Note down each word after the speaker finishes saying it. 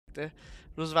kesmekte.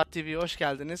 Ruzwert TV'ye hoş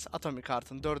geldiniz. Atomic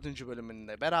Heart'ın 4.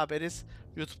 bölümünde beraberiz.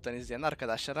 YouTube'dan izleyen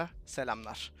arkadaşlara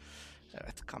selamlar.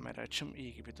 Evet, kamera açım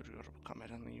iyi gibi duruyor. Bu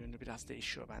kameranın yönü biraz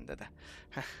değişiyor bende de.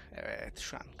 Evet,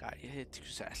 şu an gayet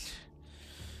güzel.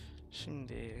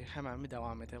 Şimdi hemen bir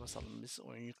devam edelim, basalım biz,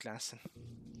 oyun yüklensin.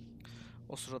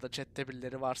 O sırada chatte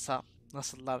birileri varsa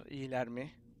nasıllar, iyiler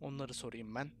mi? Onları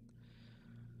sorayım ben.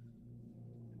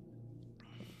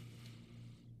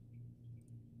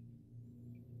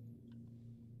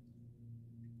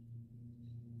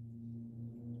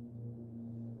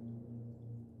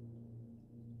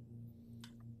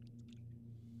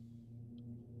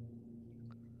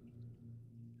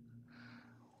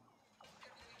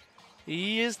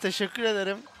 İyiyiz, teşekkür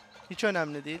ederim. Hiç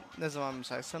önemli değil. Ne zaman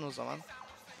müsaitsen o zaman.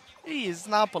 İyiyiz,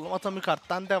 ne yapalım? Atomic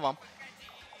Heart'tan devam.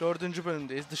 4.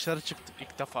 bölümdeyiz. Dışarı çıktık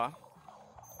ilk defa.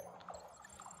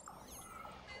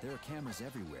 There are cameras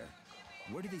everywhere.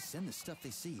 Where do they send the stuff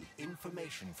they see?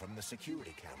 Information from the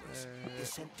security cameras is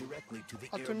sent directly to the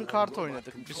Atomic Heart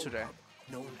oynadık bir süre.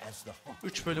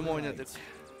 3 bölüm oynadık.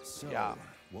 So, Ya.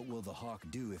 what will the Hawk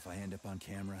do if I end up on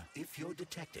camera? If you're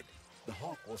detected, the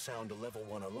Hawk will sound a level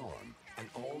 1 alarm, and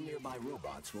all nearby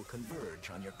robots will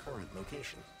converge on your current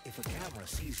location. If a camera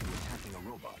sees you attacking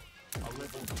a robot, a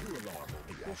level 2 alarm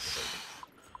will be activated.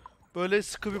 Böyle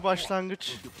sıkı bir başlangıç.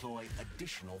 Will deploy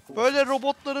additional forces. Böyle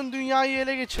robotların dünyayı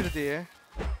ele geçirdiği,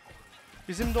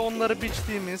 bizim de onları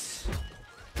biçtiğimiz,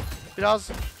 biraz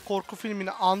korku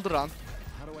filmini andıran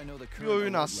How do I know the bir current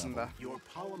oyun alert aslında. level? Your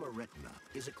polymer retina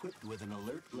is equipped with an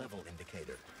alert level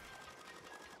indicator.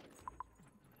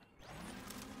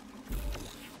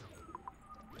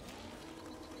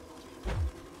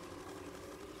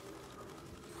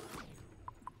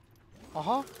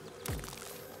 Aha.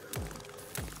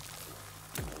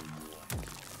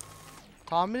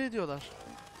 Tamir ediyorlar.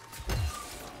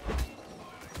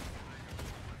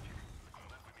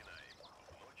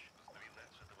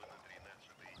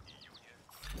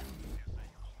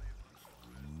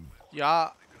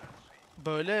 Ya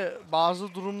böyle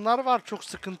bazı durumlar var, çok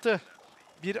sıkıntı.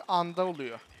 Bir anda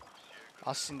oluyor.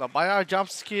 Aslında bayağı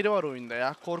jump scare'i var oyunda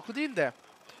ya. Korku değil de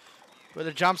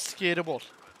böyle jump scare'i bol.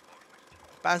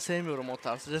 Ben sevmiyorum o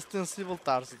tarz. Resident Evil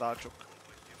tarzı daha çok.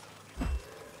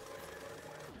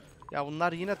 Ya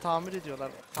bunlar yine tamir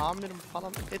ediyorlar. Tamir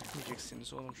falan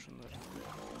etmeyeceksiniz oğlum şunları.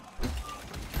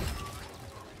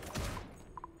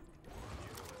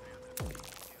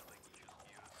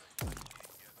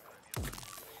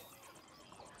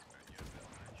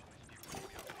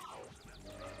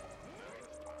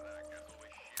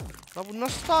 Ya bu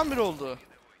nasıl tamir oldu?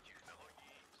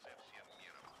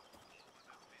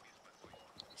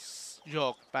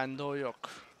 Yok, bende o yok.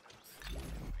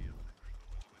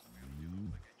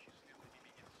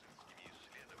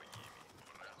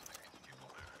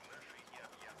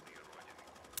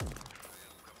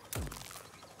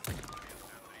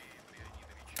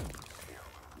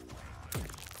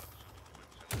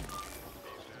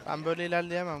 Ben böyle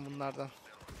ilerleyemem bunlardan.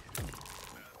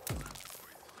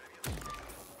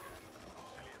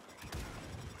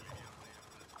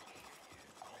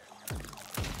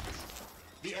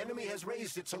 The enemy has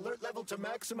raised its alert level to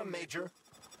maximum, Major.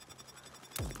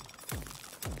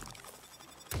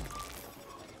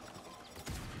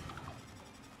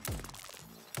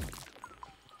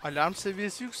 Alarm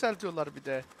seviyesi yükseltiyorlar bir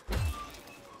de.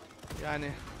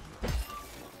 Yani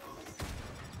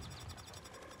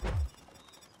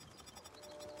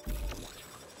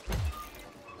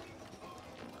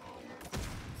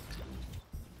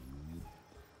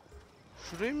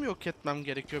şurayı mı yok etmem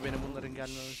gerekiyor benim bunların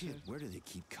gelmemesi? Shit, where do they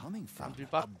keep coming from? Tamam, bir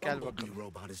A bak, gel bumblebee bakalım.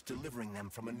 robot is delivering them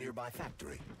from a nearby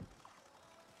factory.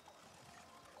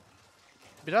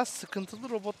 Biraz sıkıntılı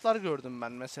robotlar gördüm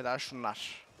ben, mesela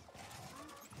şunlar.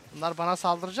 Bunlar bana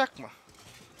saldıracak mı?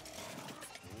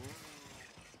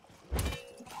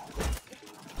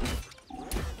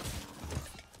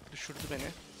 Düşürdü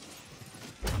beni.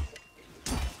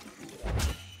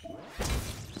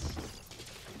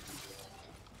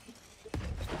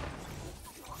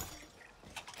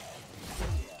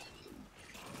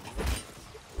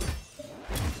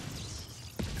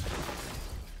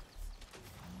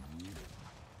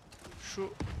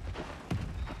 Şu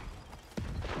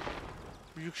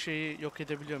büyük şeyi yok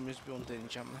edebiliyor muyuz? Bir onu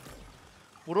deneyeceğim ben.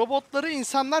 Bu robotları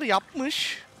insanlar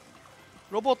yapmış.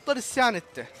 Robotlar isyan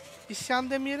etti. İsyan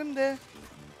demeyelim de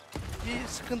bir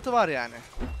sıkıntı var yani.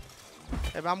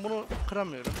 Ben bunu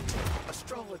kıramıyorum.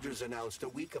 Astrologers announced a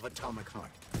week of atomic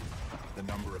heart. The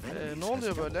number of enemies Ne has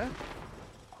oluyor doubled. böyle?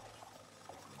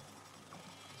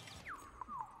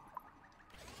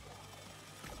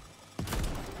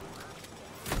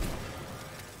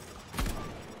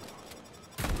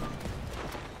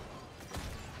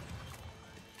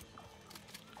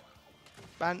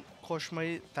 Ben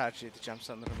koşmayı tercih edeceğim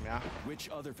sanırım ya.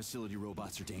 Which other facility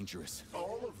robots are dangerous?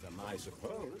 All of them, I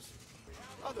suppose.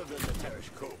 Other than the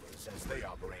Tereshkovas, as they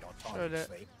operate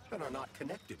autonomously and are not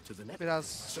connected to the network. Biraz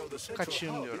So the central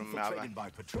kaçayım hub diyorum ya ben. infiltrated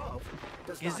by Petrov does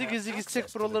not Gizli have gizli access gitsek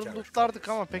to the buraları lootlardık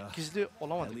ama pek Ugh. gizli At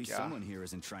olamadık least ya. someone here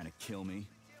isn't trying to kill me.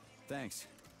 Thanks.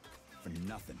 For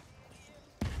nothing.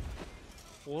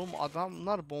 Oğlum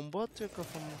adamlar bomba atıyor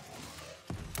kafama.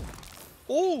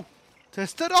 Oo!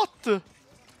 Testere attı.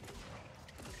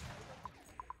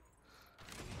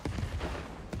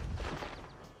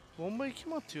 Bombayı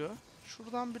kim atıyor?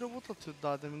 Şuradan bir robot atıyordu,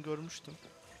 daha demin görmüştüm.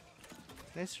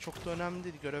 Neyse, çok da önemli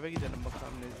değil. Göreve gidelim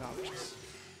bakalım ne yapacağız.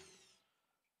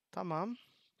 Tamam.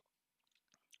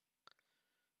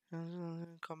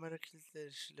 Kamera kilitleri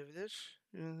erişilebilir.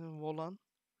 Volan.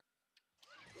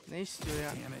 Ne istiyor ya?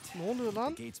 Damn it. Ne oluyor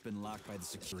lan? The gate's been locked by the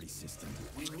security system.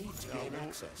 We need to gain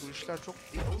access. Bu işler çok...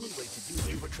 The only way to do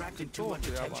it, you've attracted too much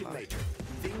attention, Major.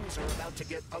 Things are about to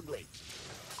get ugly.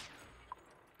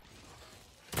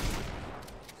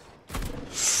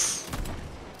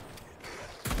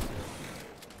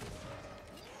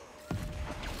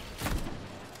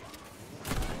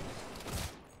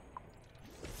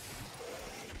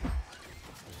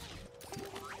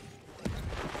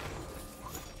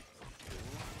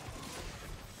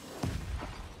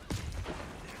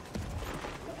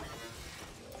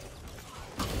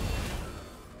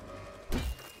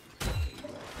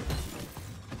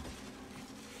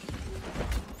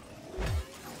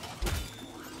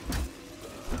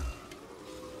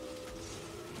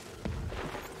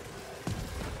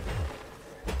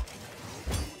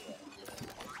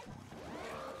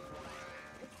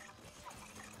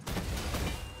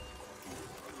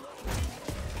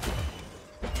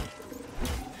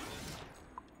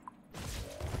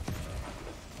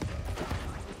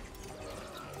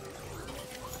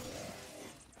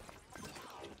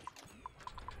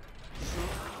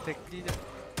 Tekliyle.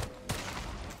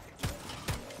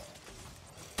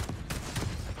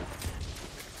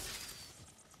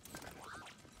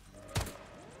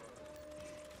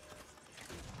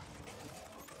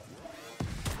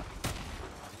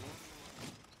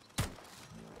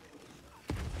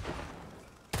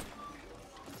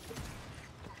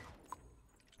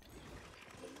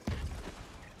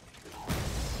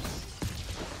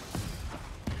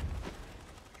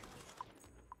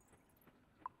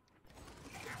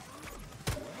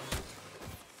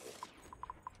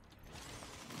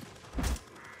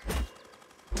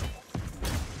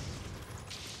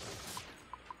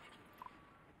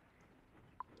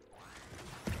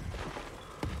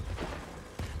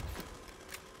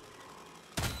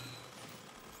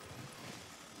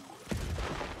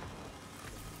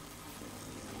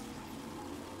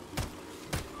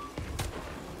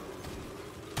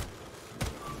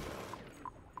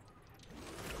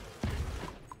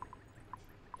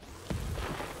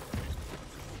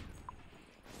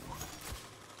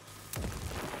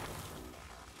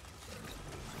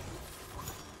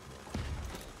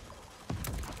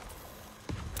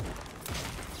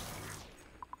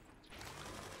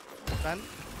 Ben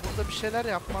burada bir şeyler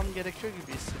yapmam gerekiyor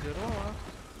gibi hissediyorum ama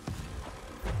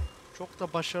çok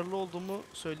da başarılı olduğumu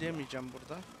söyleyemeyeceğim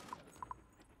burada.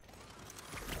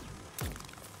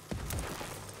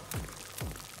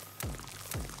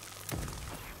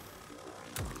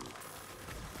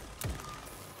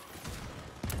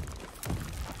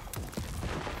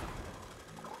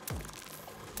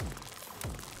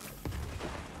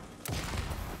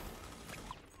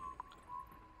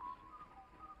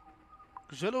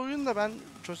 Güzel oyun da ben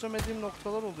çözemediğim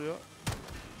noktalar oluyor.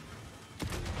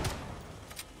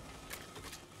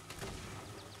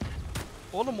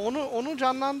 Oğlum onu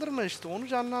canlandırma işte. Onu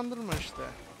canlandırma işte.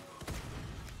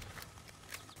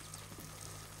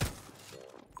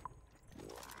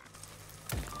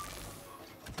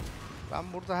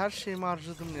 Ben burada her şeyimi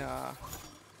harcadım ya.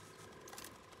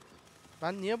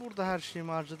 Ben niye burada her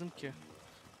şeyimi harcadım ki?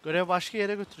 Görev başka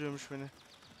yere götürüyormuş beni.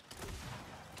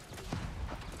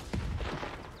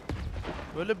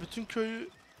 Böyle bütün köyü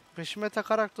peşime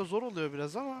takarak da zor oluyor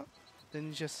biraz ama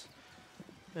deneyeceğiz.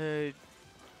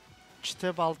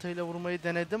 Çite baltayla vurmayı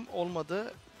denedim,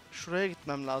 olmadı. Şuraya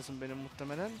gitmem lazım benim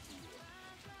muhtemelen.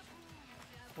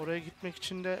 Oraya gitmek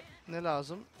için de ne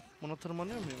lazım? Buna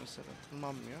tırmanıyor muyum mesela?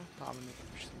 Tırmanmıyor. Tahmin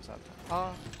etmiştim zaten.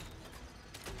 Aa.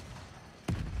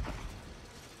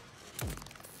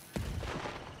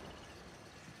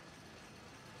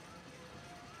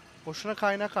 Boşuna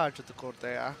kaynak harcadık orada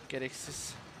ya.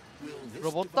 Gereksiz.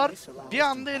 Robotlar bir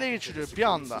anda ele geçiriyor. Bir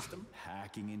anda.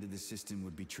 Hacking into the system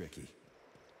would be tricky.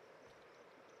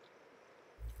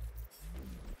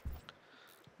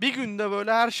 Bir günde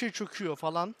böyle her şey çöküyor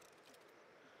falan.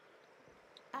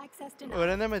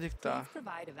 öğrenemedik daha.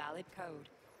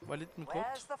 Valid mi kod?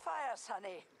 Where's the fire,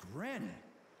 Sonny? Granny,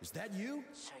 is that you?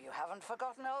 So you haven't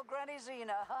forgotten old Granny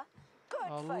Zena, huh? Good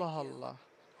for Allah you. Allah.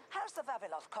 How's the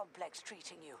Vavilov complex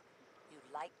treating you? You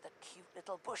like the cute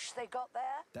little bush they got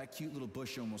there? That cute little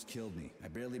bush almost killed me. I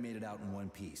barely made it out in one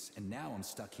piece. And now I'm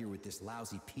stuck here with this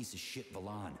lousy piece of shit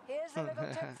Valan. Here's a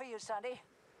little tip for you, Sonny.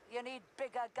 You need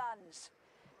bigger guns.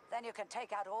 Then you can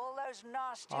take out all those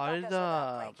nasty buggers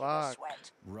without breaking a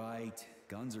sweat. Right.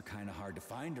 Guns are kind of hard to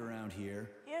find around here.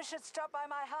 You should stop by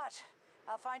my hut.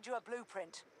 I'll find you a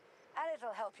blueprint. And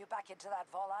it'll help you back into that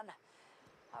Volan.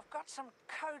 I've got some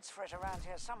codes for it around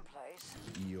here someplace.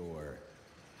 Your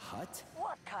hut?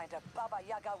 What kind of Baba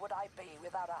Yaga would I be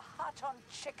without a hut on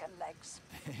chicken legs?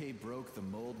 They broke the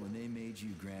mold when they made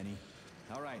you, Granny.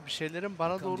 All right. Bir şeylerin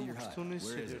bana doğru uçtuğunu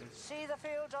hissediyorum. See the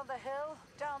field on the hill?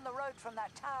 Down the road from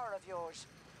that tower of yours.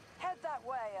 Head that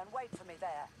way and wait for me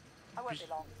there. I won't be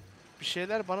long. Bir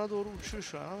şeyler bana doğru uçuyor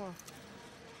şu an ama.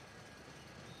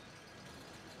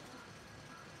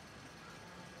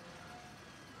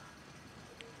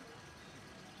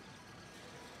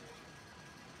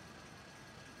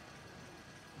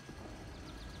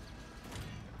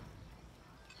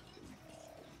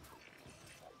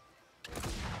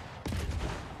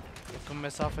 Yakın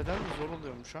mesafeden de zor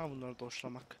oluyormuş ha bunları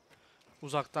doşlamak.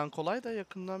 Uzaktan kolay da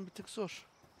yakından bir tık zor.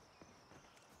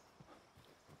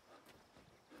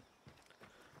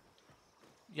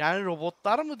 Yani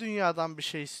robotlar mı dünyadan bir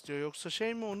şey istiyor yoksa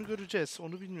şey mi onu göreceğiz.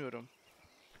 Onu bilmiyorum.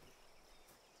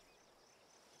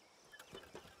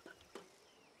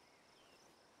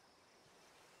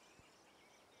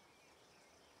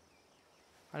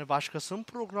 Hani başkasının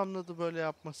programladı böyle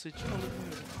yapması için onu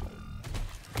bilmiyorum.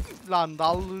 Lan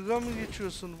dalga mı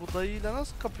geçiyorsun? Bu dayıyla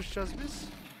nasıl kapışacağız biz?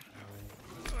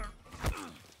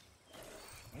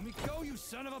 Let me go, you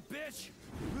son of a bitch!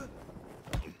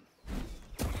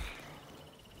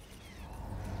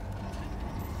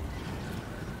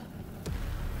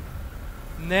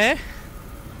 Ne?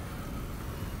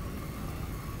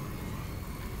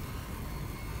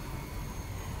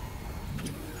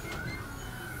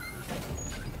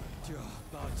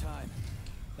 About time.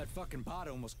 That fucking bot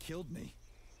almost killed me.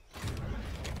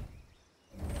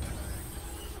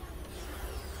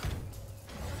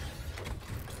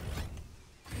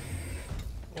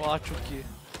 Oha çok iyi.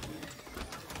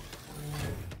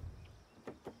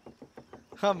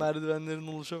 Ha merdivenlerin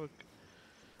oluşa bak.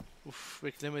 Uf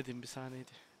beklemediğim bir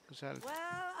sahneydi. Güzeldi.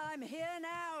 Well, I'm here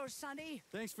now, Sonny.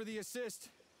 Thanks for the assist,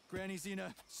 Granny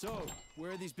Zena. So,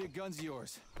 where are these big guns of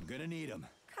yours? I'm gonna need them.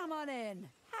 Come on in.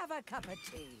 Have a cup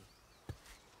of tea.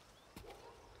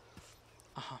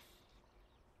 Aha.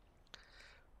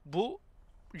 Bu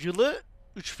yılı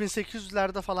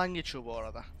 3800'lerde falan geçiyor bu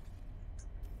arada.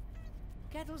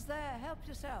 Kettle's there. Help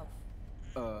yourself.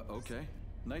 Okay.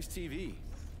 Nice TV.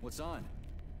 What's on?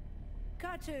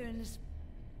 Cartoons.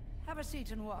 Have a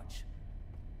seat and watch.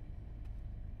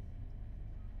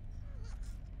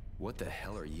 What the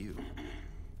hell are you?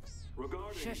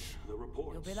 Shush.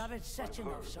 Your beloved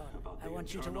Sechenov son. I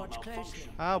want you to watch closely.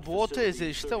 Ha bu o teyze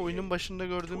işte oyunun başında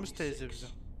gördüğümüz teyze bize.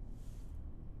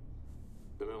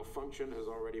 The malfunction has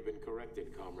already been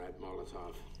corrected, Comrade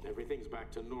Molotov. Everything's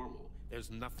back to normal.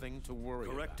 There's nothing to worry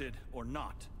about. Corrected or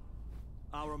not,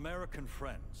 our American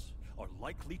friends are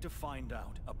likely to find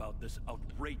out about this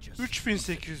outrageous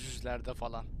 3800'lerde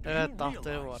falan. Evet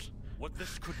tahtaya var. what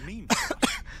this could mean.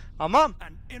 Ama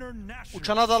An international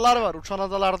uçan adalar var. Uçan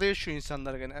adalarda yaşıyor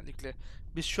insanlar genellikle.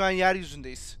 Biz şu an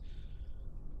yeryüzündeyiz.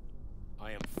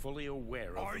 I am fully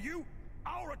aware of Are you?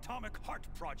 Our atomic heart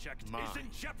project is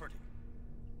in jeopardy.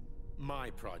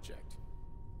 my project.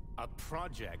 A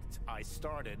project I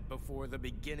started before the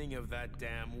beginning of that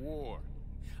damn war.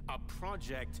 A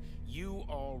project you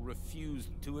all refused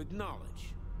to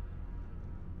acknowledge.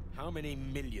 How many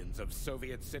millions of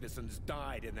Soviet citizens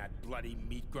died in that bloody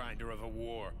meat grinder of a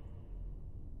war?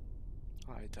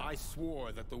 I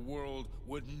swore that the world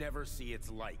would never see its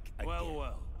like again. Well,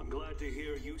 well. I'm glad to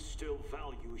hear you still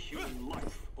value human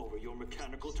life over your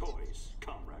mechanical toys,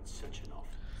 Comrade Sechenov.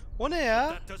 O ne ya?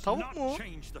 That does Tavuk not mu?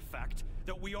 change the fact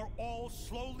that we are all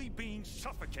slowly being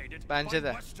suffocated Bence by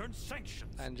de. Western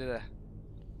sanctions. Bence de.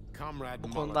 Comrade Bu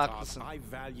konuda Molotov, haklısın. I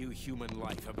value human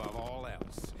life above all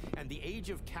else, and the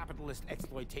age of capitalist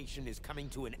exploitation is coming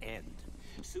to an end.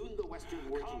 Soon the Western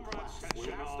working class will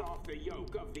cast off the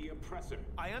yoke of the oppressor.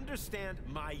 I understand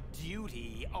my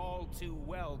duty all too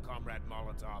well, Comrade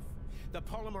Molotov. The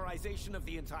polymerization of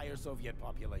the entire Soviet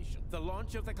population, the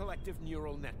launch of the collective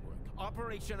neural network,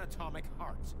 Operation Atomic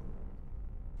Heart.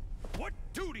 What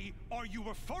duty are you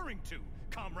referring to,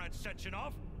 Comrade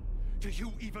Sechenov? Do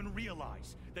you even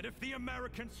realize that if the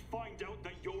Americans Find out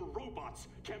that your robots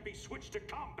can be switched to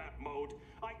combat mode,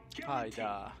 I guarantee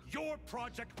Hayda. your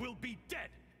project will be dead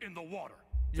in the water?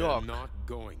 Yok. They're not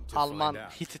going to Alman find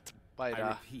out. Hitit I bayrağı.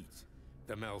 repeat,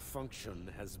 the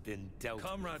malfunction has been dealt with.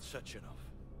 Comrade Sechenov,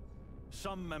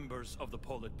 some members of the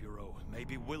Politburo may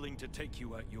be willing to take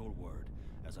you at your word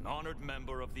as an honored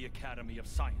member of the Academy of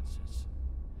Sciences.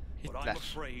 But I'm Hitler.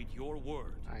 afraid your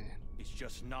word Aynen. is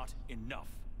just not enough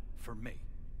for me.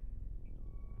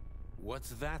 What's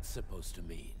that supposed to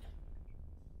mean?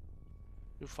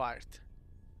 You fired.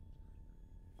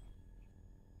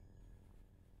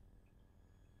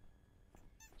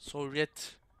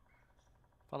 Sovyet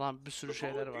falan bir sürü The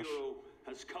şeyler var. Politburo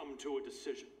has come to a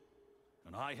decision.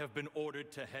 And I have been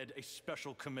ordered to head a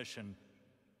special commission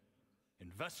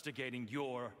investigating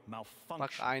your Bak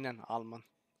malfunction. aynen Alman.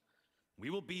 We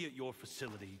will be at your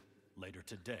facility later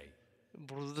today.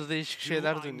 Burada da değişik Do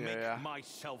şeyler I dönüyor ya. make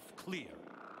myself clear,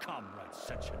 Comrade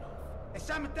Sechenov?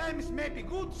 Sometimes may be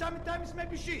good, sometimes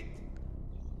may be shit.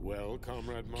 Well,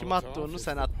 Comrade Molotov, Kim attı onu? if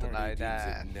Sen the attın, party deems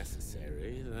aynen. it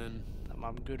necessary, then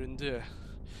Tamam göründü.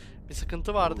 Bir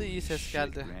sıkıntı vardı, iyi ses Shit,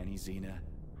 geldi. Granny Zena.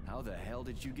 How the hell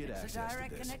did you get It's a access to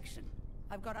direct this? connection.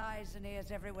 I've got eyes and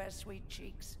ears everywhere, sweet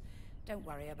cheeks. Don't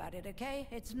worry about it, okay?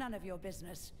 It's none of your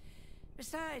business.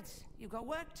 Besides, you've got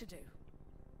work to do.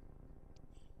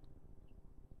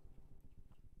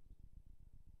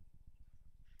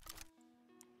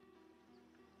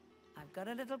 I've got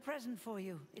a little present for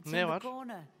you. It's Ne in var? the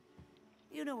corner.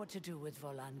 You know what to do with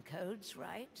Volan codes,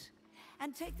 right?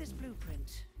 And take this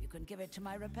blueprint. You can give it to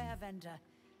my repair vendor.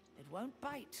 It won't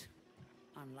bite.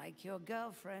 Unlike your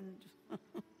girlfriend.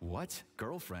 What?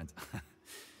 Girlfriend?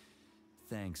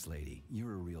 Thanks, lady.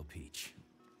 You're a real peach.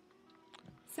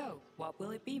 So, what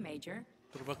will it be, Major?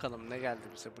 Dur bakalım ne geldi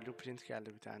bize? Blueprint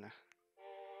geldi bir tane.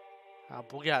 Ha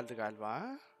bu geldi galiba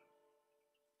ha?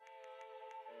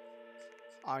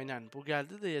 Aynen bu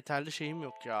geldi de yeterli şeyim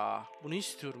yok ya. Bunu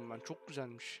istiyorum ben. Çok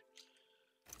güzelmiş.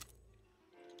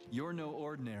 You're no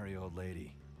ordinary old lady.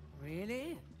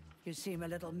 Really? You seem a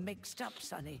little mixed up,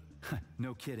 Sonny.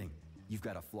 No kidding. You've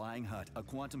got a flying hut, a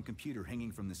quantum computer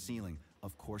hanging from the ceiling.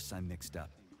 Of course I'm mixed up.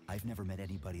 I've never met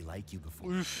anybody like you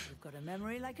before. Üf. You've got a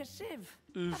memory like a sieve,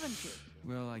 haven't you?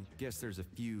 Well, I guess there's a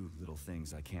few little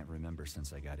things I can't remember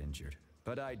since I got injured.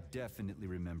 But I definitely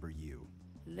remember you.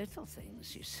 Little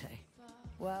things, you say?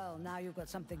 Well, now you've got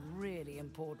something really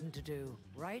important to do,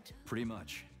 right? Pretty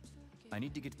much. I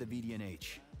need to get to the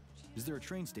VDNH. Is there a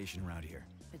train station around here?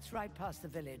 It's right past the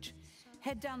village.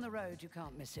 Head down the road, you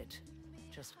can't miss it.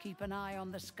 Just keep an eye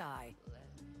on the sky.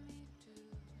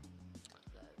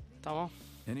 Tamam.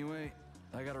 Anyway,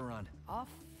 I gotta run. Off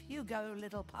you go,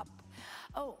 little pup.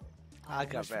 Oh, I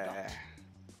Aga almost be. forgot.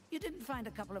 You didn't find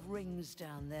a couple of rings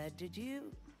down there, did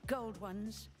you? Gold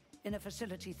ones in a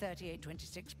Facility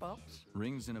 3826 box?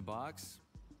 Rings in a box?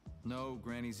 No,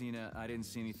 Granny Zena, I didn't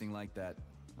see anything like that.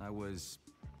 I was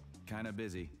kinda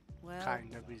busy. Well,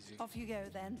 Kinda busy. off you go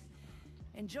then.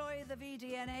 Enjoy the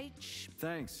VDNH.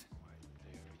 Thanks.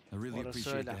 I really Orası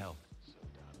appreciate the öyle. help.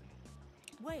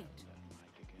 Wait,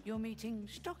 you're meeting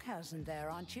Stockhausen there,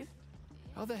 aren't you?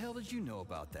 How the hell did you know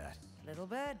about that? Little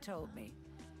bird told me.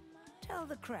 Tell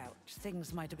the Crouch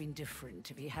things might have been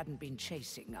different if he hadn't been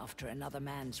chasing after another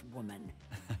man's woman.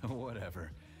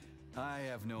 Whatever. I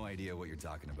have no idea what you're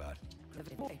talking about.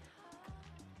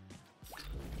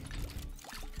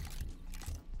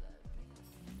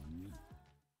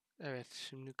 Evet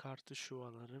şimdi kartı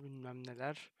şuvaları bilmem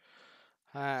neler.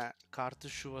 He kartı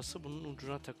şuvası bunun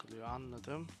ucuna takılıyor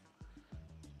anladım.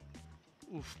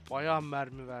 Uf bayağı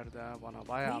mermi verdi ha bana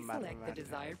bayağı Please mermi select the verdi.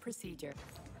 desired procedure.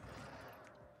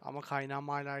 Ama kaynağım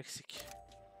hala eksik.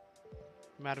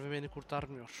 Mermi beni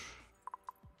kurtarmıyor.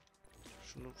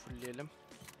 Şunu fullleyelim.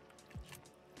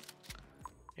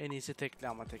 En iyisi tekli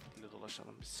ama tekliyle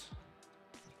dolaşalım biz.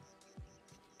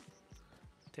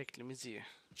 Teklimiz iyi.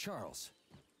 Charles,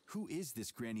 who is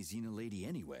this Granny Zena lady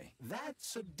anyway?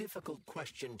 That's a difficult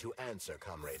question to answer,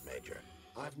 Comrade Major.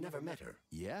 I've never met her.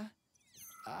 Yeah?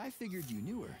 I figured you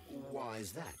knew her. Why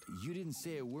is that? You didn't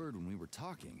say a word when we were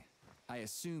talking. I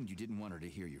assumed you didn't want her to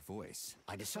hear your voice.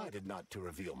 I decided not to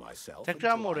reveal myself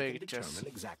Tekrar mı until oraya I can gideceğiz?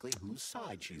 determine exactly whose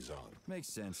side she's on. Makes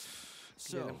sense.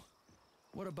 So, Gidelim.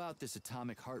 what about this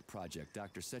atomic heart project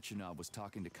Dr. Sechenov was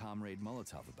talking to Comrade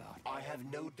Molotov about? I have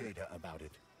no data about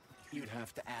it. You'd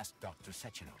have to ask Dr.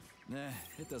 Sechenov. Nah,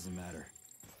 it doesn't matter.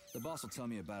 The boss will tell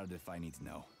me about it if I need to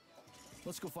know.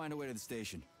 Let's go find a way to the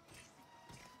station.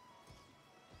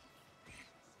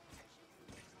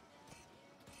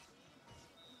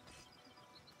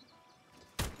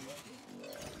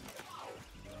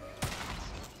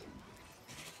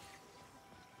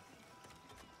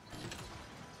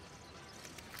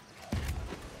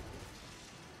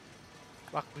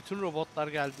 Bak bütün robotlar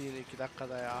geldi yine 2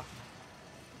 dakikada ya.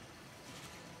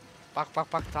 Bak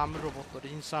bak bak, tamir robotları,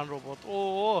 insan robot.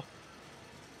 Oo.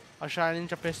 Aşağı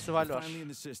inince festival var. Finally in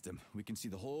the system. We can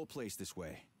see the whole place this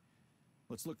way.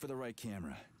 Let's look for the right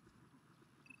camera.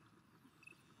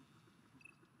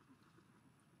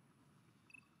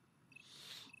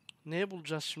 Neye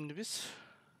bulacağız şimdi biz?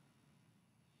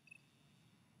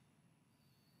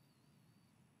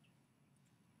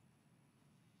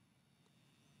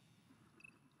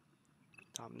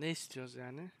 Tamam, ne istiyoruz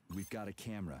yani? We've got a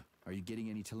camera. Are you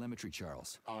getting any telemetry,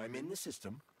 Charles? I'm in the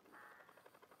system.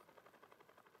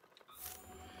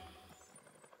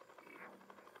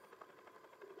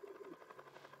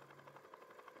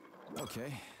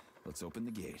 Okay, let's open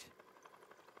the gate.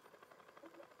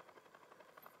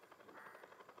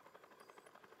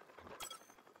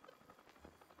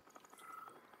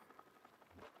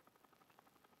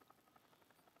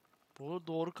 Bu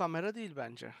doğru kamera değil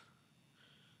bence.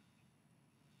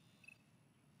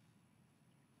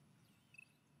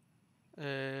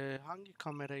 Hangi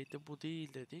kameraydı? Bu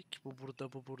değil dedik. Bu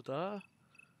burada, bu burada.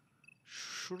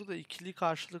 Şurada ikili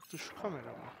karşılıklı şu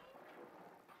kamera mı?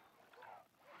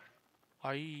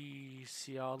 Ay,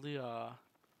 siyahlı ya.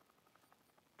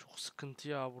 Çok sıkıntı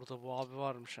ya, burada bu abi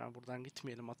varmış ha. Buradan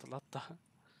gitmeyelim, hatırlat da.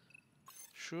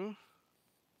 Şu.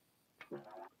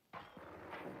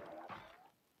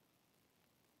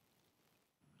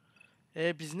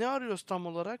 Biz ne arıyoruz tam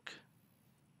olarak?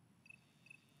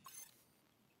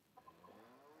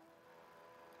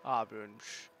 Abi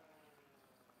ölmüş.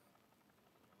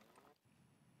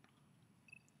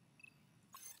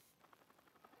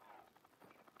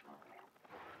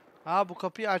 Ha, bu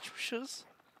kapıyı açmışız.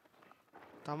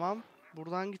 Tamam.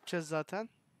 Buradan gideceğiz zaten.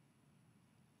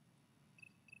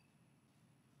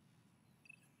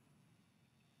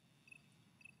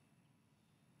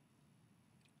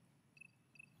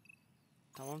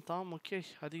 Tamam tamam,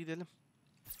 okey. Hadi gidelim.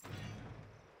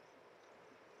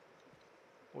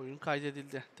 Oyun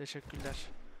kaydedildi. Teşekkürler.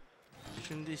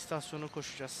 Şimdi istasyona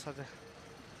koşacağız. Hadi.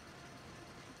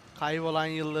 Kaybolan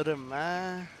yıllarım.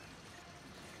 He.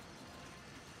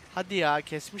 Hadi ya,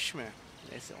 kesmiş mi?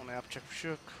 Neyse, ona yapacak bir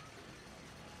şey yok.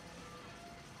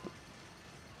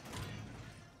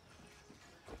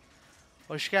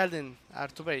 Hoş geldin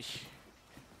Ertuğ Bey.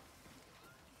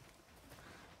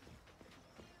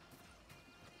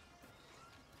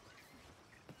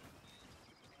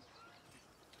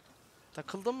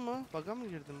 Takıldım mı? Bug'a mı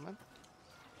girdim ben?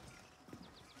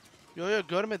 Yo yo,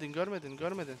 görmedin.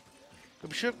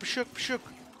 Bir şey yok, bir şey yok, bir şey yok.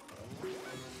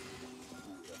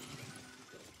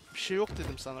 Bir şey yok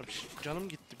dedim sana. Bir şey, canım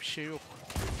gitti, bir şey yok.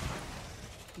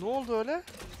 Ne oldu öyle?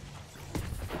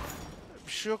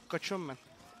 Bir şey yok, kaçıyorum ben.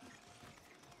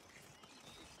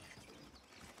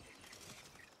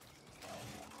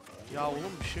 Ya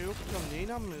oğlum, bir şey yok diyorum, niye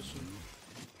inanmıyorsun?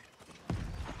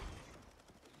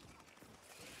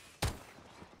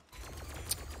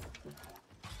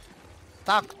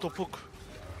 Tak topuk.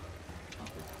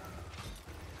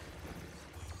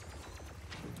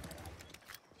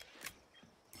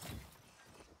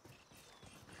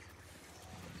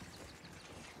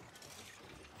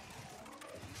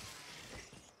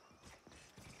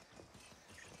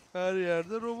 Her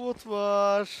yerde robot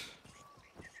var.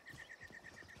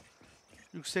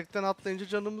 Yüksekten atlayınca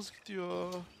canımız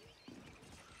gidiyor.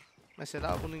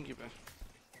 Mesela bunun gibi.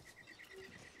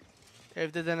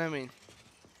 Evde denemeyin.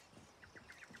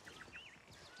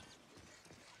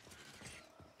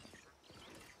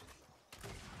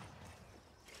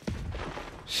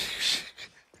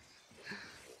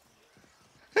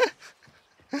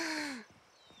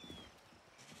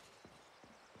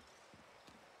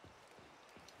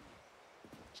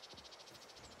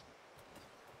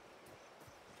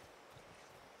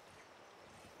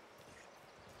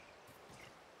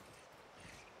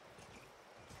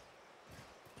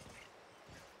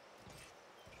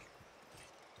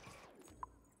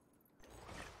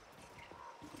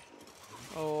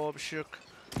 Oo, bir şey yok.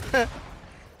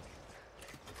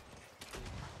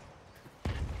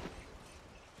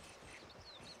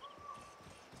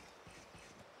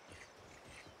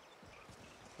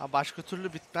 Ha, başka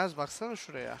türlü bitmez, baksana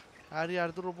şuraya. Her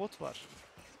yerde robot var.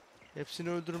 Hepsini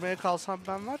öldürmeye kalsam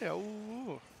ben var ya.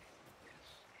 Uuu.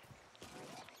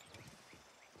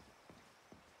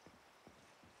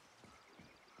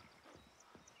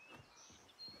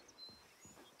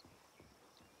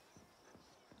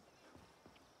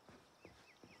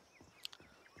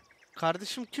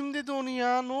 Kardeşim, kim dedi onu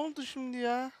ya? Ne oldu şimdi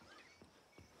ya?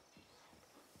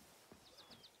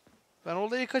 Ben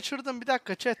olayı kaçırdım. Bir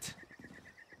dakika chat.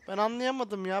 Ben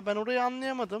anlayamadım ya. Ben orayı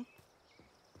anlayamadım.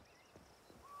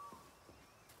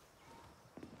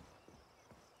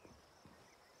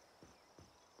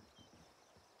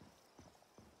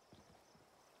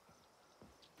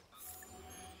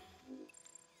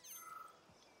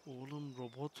 Oğlum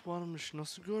robot varmış.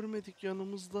 Nasıl görmedik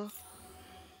yanımızda?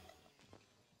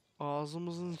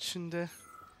 Ağzımızın içinde.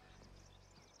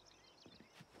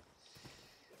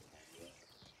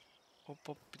 Hop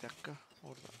hop bir dakika.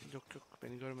 Orada. Yok yok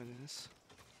beni görmediniz.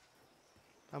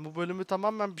 Ben bu bölümü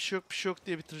tamamen bir şey yok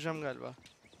diye bitireceğim galiba.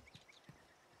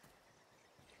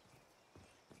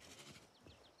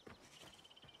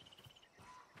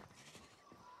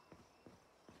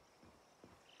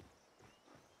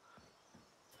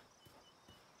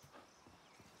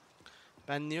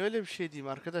 Ben niye öyle bir şey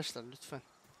diyeyim arkadaşlar lütfen.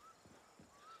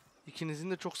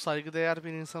 İkinizin de çok saygıdeğer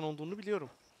bir insan olduğunu biliyorum.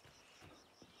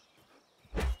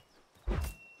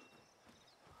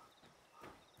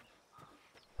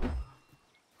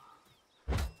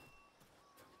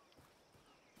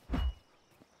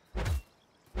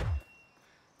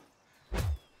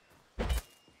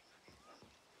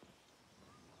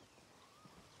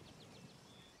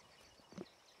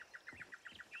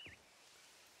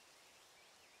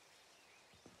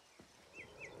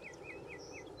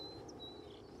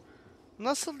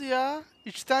 Nasıl ya?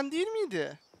 İçten değil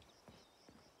miydi?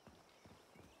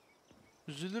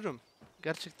 Üzülürüm.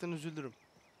 Gerçekten üzülürüm.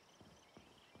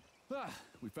 Ha,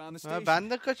 ben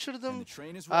de kaçırdım.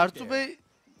 Ertuğ Bey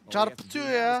çarpıtıyor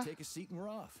ya.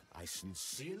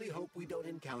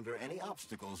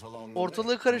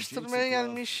 Ortalığı karıştırmaya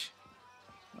gelmiş.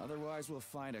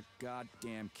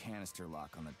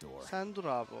 Sen dur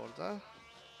abi orada.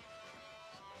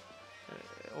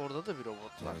 Orada da bir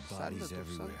robot var. Sen de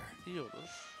dursan iyi olur.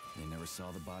 They never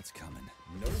saw the bots coming.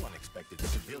 No one expected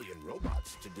civilian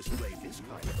robots to display this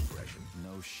kind of aggression.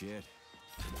 No shit.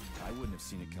 I wouldn't have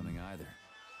seen it coming either.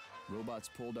 Robots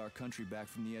pulled our country back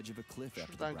from the edge of a cliff after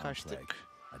the Şuradan Brown kaçtık. Plague.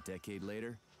 A decade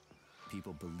later,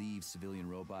 people believe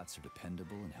civilian robots are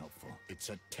dependable and helpful. It's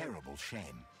a terrible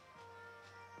shame.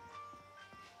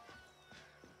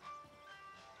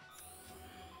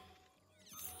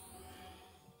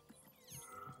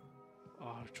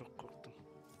 Ah çok korktum.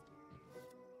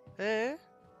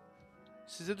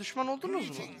 Size düşman oldunuz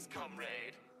mu? Greetings,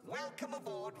 comrade. Welcome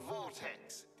aboard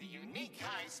Vortex, the unique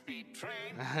high-speed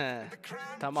train, the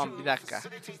crown Tamam jewel bir dakika.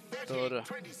 facility Doğru.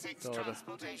 3826 Doğru.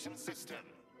 transportation system.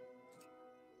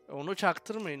 Onu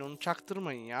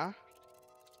çaktırmayın ya.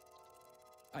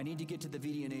 I need to get to the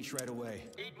VDNH right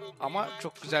away. Ama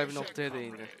çok güzel bir noktaya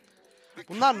değindi.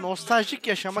 Bunlar nostaljik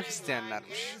yaşamak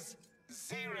isteyenlermiş.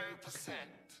 0%.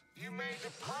 You may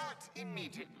depart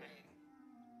immediately.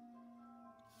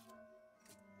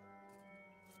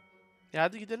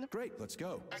 Hadi gidelim. Great, let's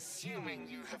go.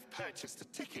 Assuming you have purchased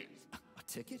a ticket. A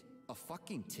ticket? A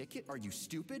fucking ticket? Are you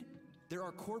stupid? There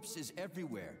are corpses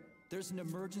everywhere. There's an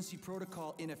emergency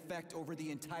protocol in effect over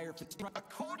the entire...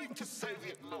 According to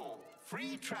Soviet law,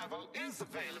 free travel is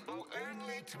available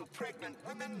only to pregnant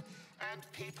women and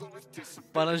people with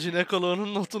disabilities. Bana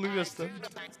jinekoloğunun notunu göster.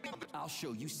 I'll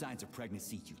show you signs of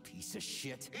pregnancy, you piece of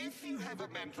shit. If you have a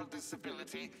mental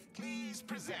disability, please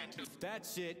present.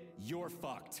 That's it. You're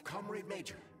fucked. Comrade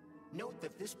Major, note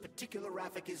that this particular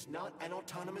Raffic is not an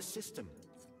autonomous system.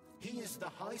 He is the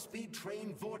high-speed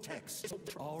train Vortex.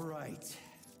 All right.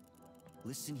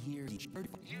 Listen here.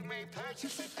 You may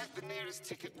purchase it at the nearest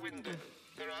ticket window.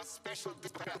 There are special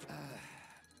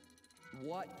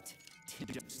What?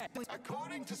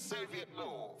 According to Soviet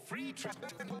law, free travel...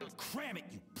 Cram it,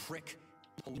 you prick.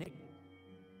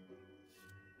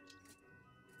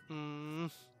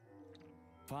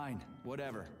 Fine,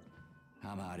 whatever.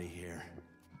 I'm out of here.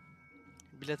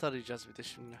 Bilet arayacağız bir de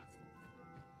şimdi.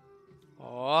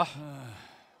 Oh.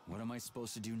 What am I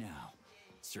supposed to do now?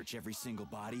 Search every single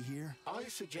body here? I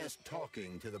suggest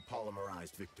talking to the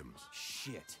polymerized victims.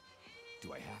 Shit.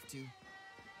 Do I have to?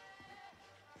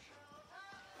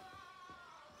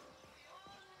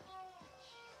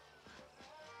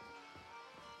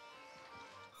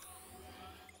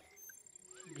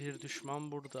 Bir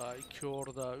düşman burada, 2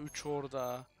 orada, 3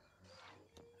 orada,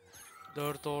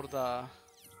 4 orada.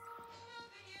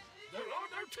 There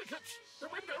are no tickets. The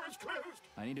window is closed.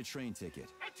 I need a train ticket.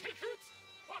 A ticket?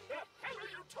 What the hell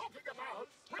are you talking about?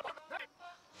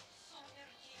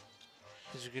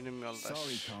 Üzgünüm yoldaş.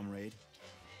 Sorry, comrade.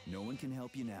 No one can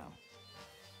help you now.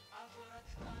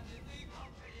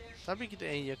 Tabii ki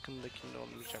de en yakındakinde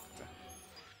olmayacaktı.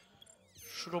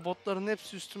 Şu robotların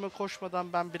hepsi üstüme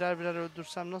koşmadan ben birer birer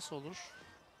öldürsem nasıl olur?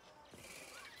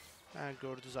 Ha,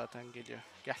 gördü zaten geliyor.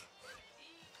 Gel.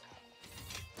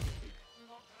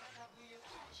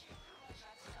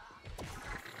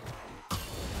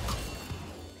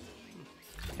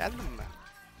 Geldin mi?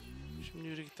 Şimdi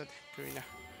yürü git hadi köyüne.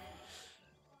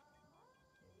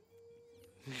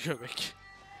 Göbek.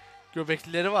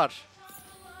 Göbeklileri var.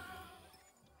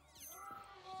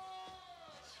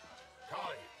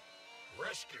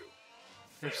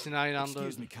 Hepsini aynı anda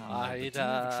Excuse me, öldü. comrade, but do you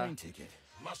have a Hayda. train ticket?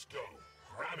 Must go.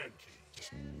 Ramen.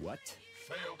 What?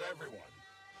 Failed everyone.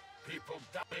 People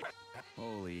die.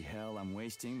 Holy hell, I'm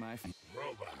wasting my...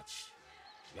 Robots.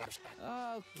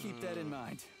 I'll keep that in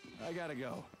mind. I gotta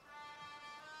go.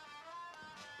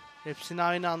 Hepsini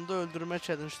aynı anda öldürme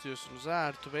challenge diyorsunuz ha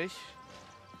Ertuğ Bey.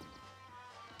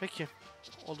 Peki.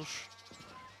 Olur.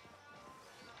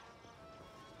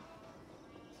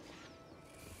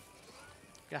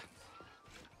 Gel.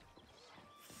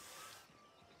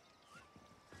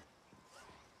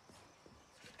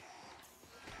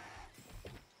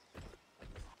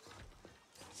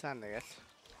 Sen de gel.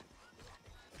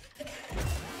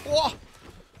 Oh!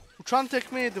 Uçan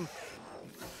tekme yedim.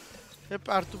 Hep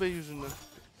Ertuğ Bey yüzünden.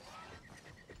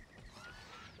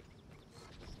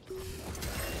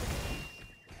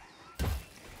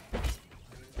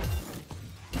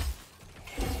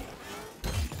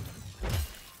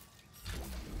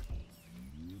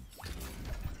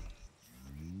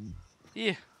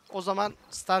 İyi. O zaman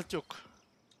stealth yok.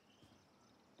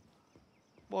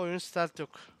 Bu oyunun stealth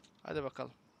yok. Hadi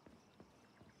bakalım.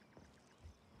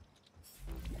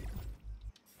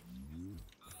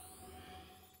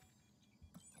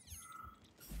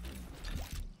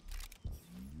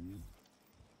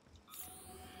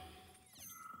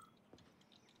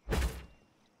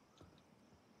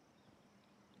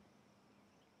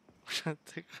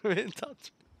 Beni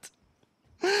tatmin etti.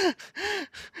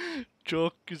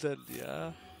 Çok güzeldi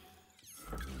ya.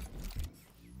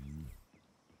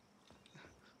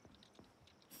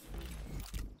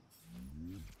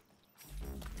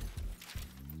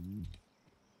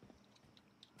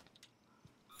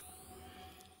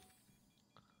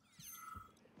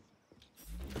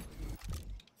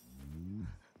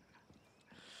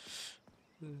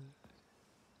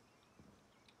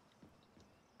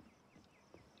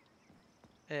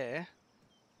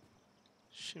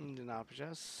 Şimdi ne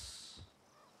yapacağız?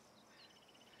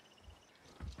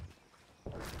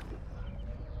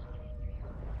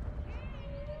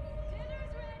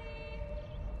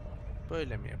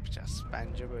 Böyle mi yapacağız?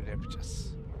 Bence böyle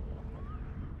yapacağız.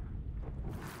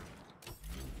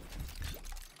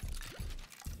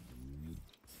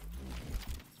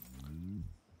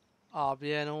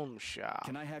 Abiye ne olmuş ya?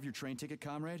 Can I have your train ticket,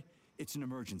 comrade? It's an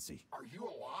emergency. Are you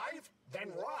alive? Then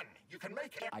run. You can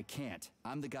make it. I can't.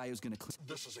 I'm the guy who's gonna...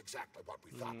 This is exactly what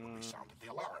we thought when we sounded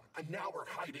the alarm. And now we're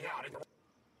hiding out in the...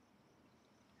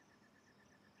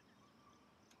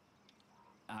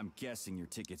 I'm guessing your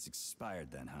ticket's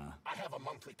expired then, huh? I have a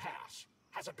monthly pass.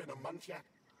 Has it been a month yet?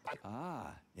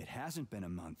 Ah, it hasn't been a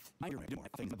month.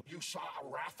 You saw a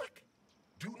Raffic?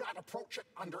 Do not approach it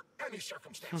under any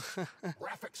circumstances.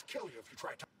 Raffics kill you if you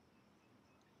try to...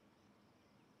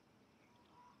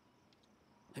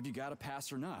 Have you got a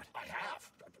pass or not? I have.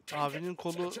 Abinin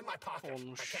kolu It's in my pocket. I can't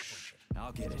olmuş. reach it.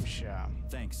 I'll get it. Ya.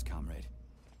 Thanks, comrade.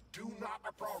 Do not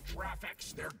approach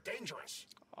Raffics. They're dangerous.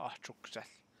 Ah çok güzel.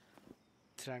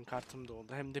 Tren kartım da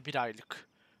oldu. Hem de 1 aylık.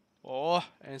 Oh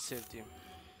en sevdiğim.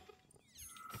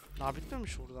 Daha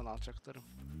bitmemiş buradan alacaklarım.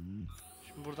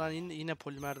 Şimdi buradan yine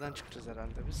polimerden çıkacağız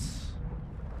herhalde biz.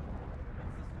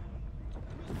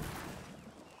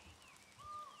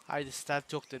 Haydi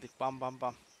stealth yok dedik. Bam bam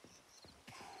bam.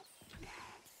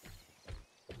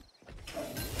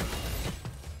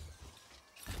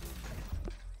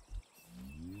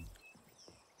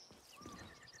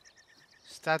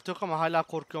 Stealth yok ama hala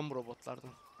korkuyorum bu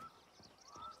robotlardan.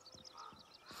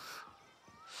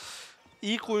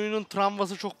 İlk oyunun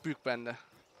travması çok büyük bende.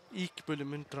 İlk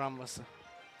bölümün travması.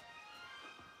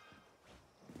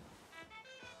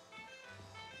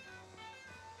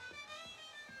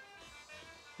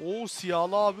 Oo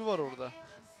siyahlı abi var orada.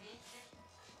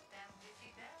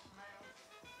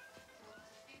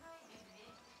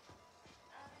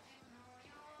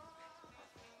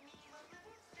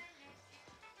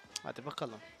 Hadi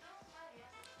bakalım.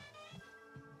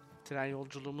 Tren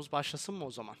yolculuğumuz başlasın mı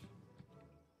o zaman?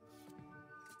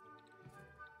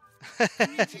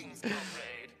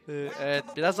 Evet,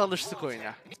 biraz alıştık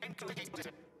oyuna.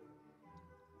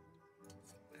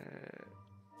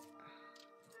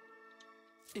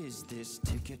 Is this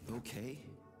ticket okay?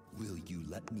 Will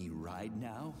you let me ride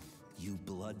now, you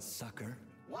bloodsucker?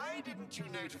 Why didn't you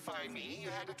notify me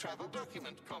you had a travel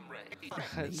document,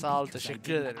 comrade? Sağ ol,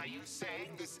 teşekkür ederim. Are you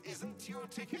saying this isn't your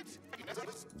ticket?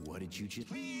 What did you just...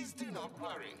 Please do not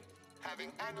worry.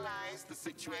 Having analyzed the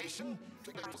situation,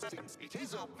 it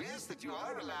is obvious that you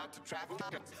are allowed to travel.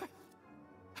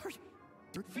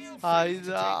 Feel free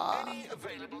to take any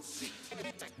available seat.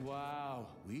 Wow,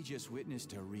 we just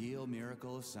witnessed a real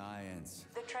miracle of science.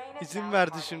 İzin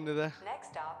verdi şimdi de. Next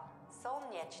stop,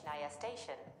 Solnechnaya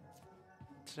Station.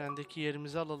 Trendeki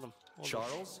yerimizi alalım. Olur.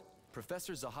 Charles,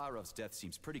 Professor Zaharov's death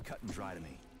seems pretty cut and dry to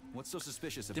me. What's so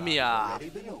suspicious Değil about mi it? ya?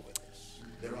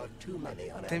 There are too many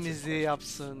unanswered Temizliği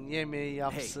yapsın, yemeği Hey,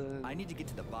 yapsın. I need to get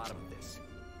to the bottom of this.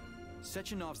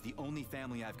 Sechenov's the only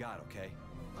family I've got, okay?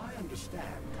 I understand,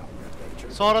 Comrade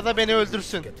Major. Sonra da beni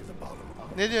öldürsün. Get to the bottom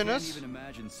of Ne Can't diyorsunuz? even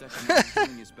imagine Sechenov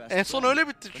killing his best En son friend. öyle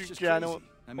bitti That's just çünkü yani crazy.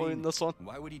 I mean, oyunda son.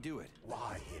 Why would he do it?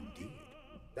 Why, indeed?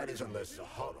 That is unless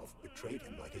Zaharov betrayed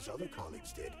him like his other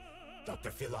colleagues did.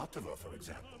 Dr. Filatova, for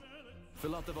example.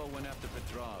 Filatova went after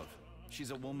Petrov.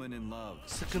 She's a woman in love.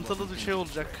 Sıkıntılı bir şey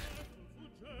olacak.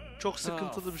 Çok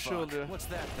sıkıntılı bir şey fuck. oluyor. What's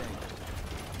that thing?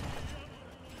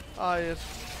 Hayır.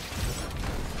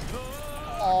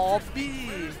 Abi.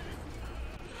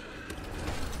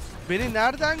 Beni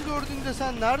nereden gördün de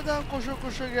sen nereden koşa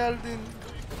koşa geldin?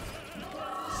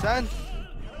 Sen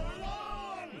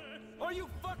Are you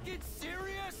fucking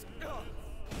serious?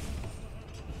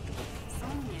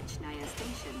 Солнечная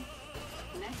station.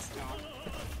 Next stop.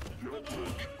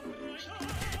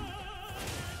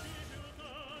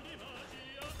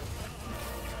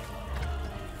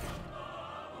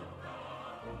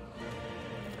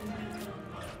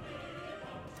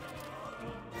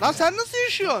 lan sen nasıl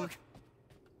yaşıyorsun?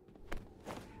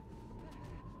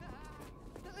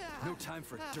 No time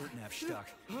for dirt nap stuck.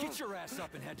 Get your ass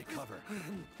up and head to cover.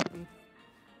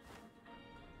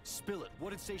 Spill it.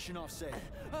 What did Sechenov say?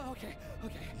 Oh, okay.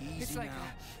 Easy It's like,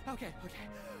 now. okay.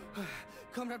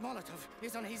 Comrade Molotov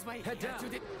is on his way Head down. to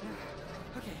the...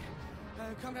 Okay.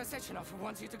 Comrade Sechenov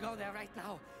wants you to go there right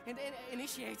now and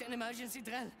initiate an emergency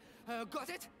drill. Got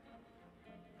it?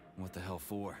 What the hell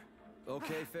for?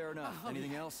 Okay, fair enough.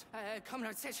 Anything else?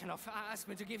 Comrade Sechenov asked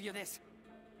me to give you this.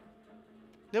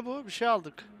 Ne bu? Bir şey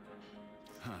aldık.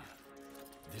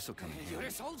 This'll come in You're handy.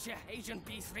 a soldier, Agent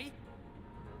B3.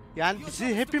 Yani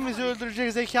bizi hepimizi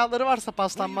öldürecek zekaları varsa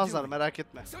paslanmazlar, merak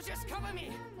etme. So just cover me.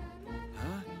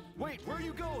 Huh? Wait, where are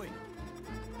you going?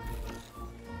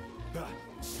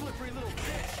 Slippery little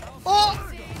bitch. Oh!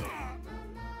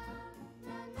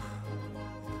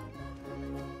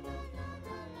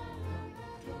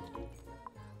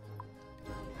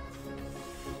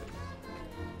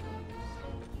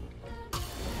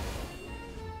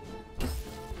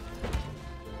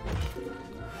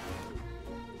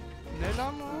 Ne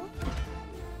lan o?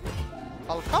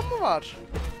 Kalkan mı var?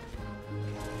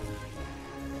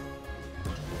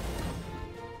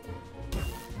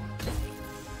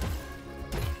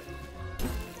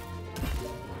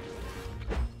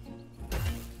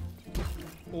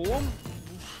 Oğlum.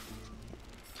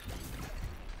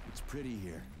 It's pretty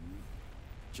here.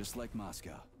 Just like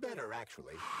Moscow. Better,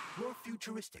 actually. More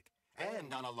futuristic.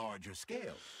 And on a larger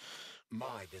scale.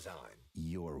 My design.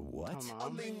 Your what? A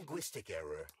linguistic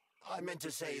error. I meant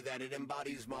to say that it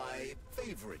embodies my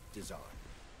favorite design.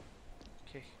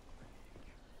 Okay.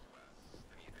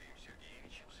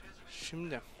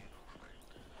 Şimdi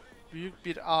büyük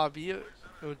bir abiyi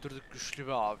öldürdük, güçlü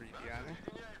bir abiydi yani.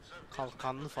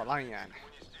 Kalkanlı falan yani.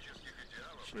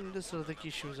 Şimdi sıradaki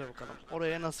işimize bakalım.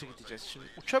 Oraya nasıl gideceğiz şimdi?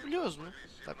 Uçabiliyoruz mu?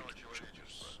 Tabii ki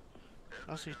uçabiliyoruz.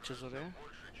 Nasıl gideceğiz oraya?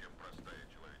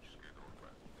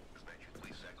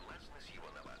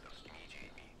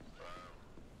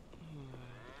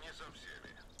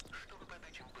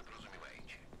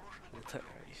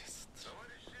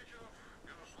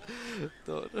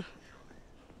 Doğru.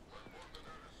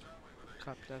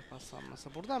 Kalpler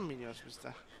paslanmasa. Buradan mı iniyoruz biz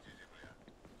de?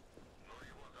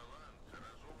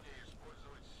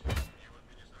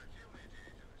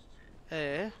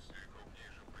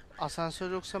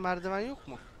 Asansör yoksa merdiven yok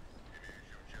mu?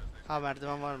 Ha,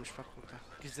 merdiven varmış bak burada.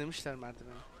 Gizlemişler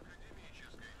merdiveni.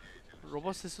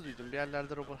 Robot sesi duydum. Bir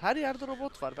yerlerde robot. Her yerde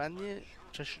robot var. Ben niye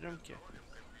şaşırıyorum ki?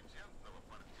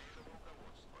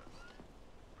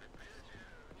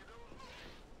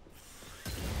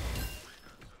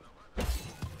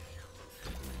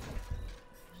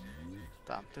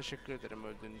 Tamam, teşekkür ederim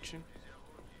öldüğün için.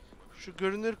 Şu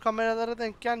görünür kameralara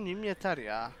denk gelmeyeyim yeter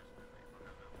ya.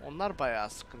 Onlar bayağı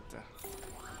sıkıntı.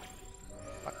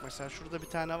 Bak mesela şurada bir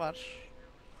tane var.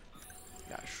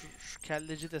 Ya şu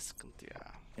kelleci de sıkıntı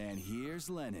ya. And here's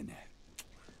Lenin.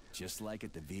 Just like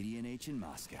at the VDNH in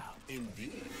Moscow.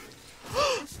 Indeed.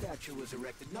 This statue was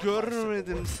erected not by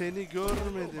Görmedim simple seni,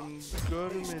 görmedim, based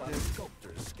görmedim. on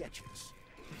sculptors' sketches.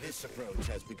 This approach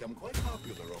has become quite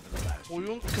popular over the last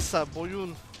Boyun kısa,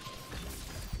 boyun.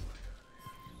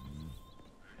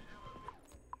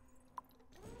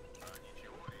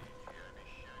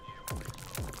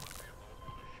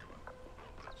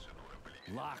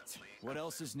 Locked. What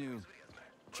else is new?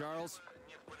 Charles?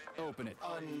 Open it.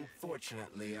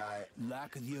 Unfortunately, I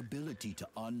Lack the ability to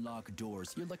unlock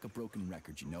doors. You're like a broken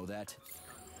record, you know that?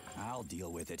 I'll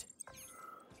deal with it.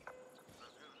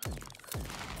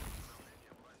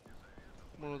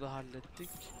 Bunu da hallettik.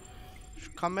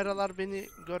 Şu kameralar beni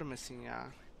görmesin ya.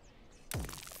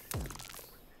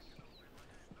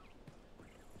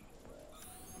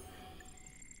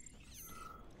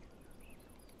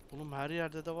 Oğlum her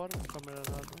yerde de var mı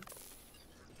kameralardan?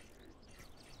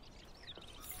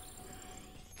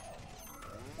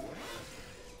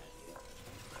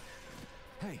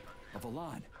 Hey, a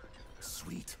Volan.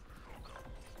 Sweet.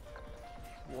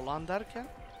 Olan derken?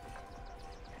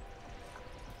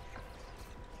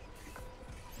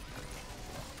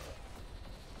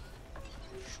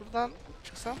 Şuradan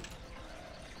çıksam.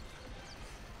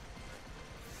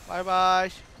 Bay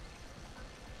bay.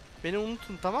 Beni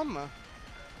unutun, tamam mı?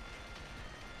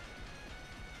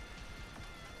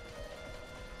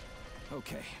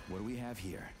 Okay, what do we have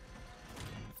here?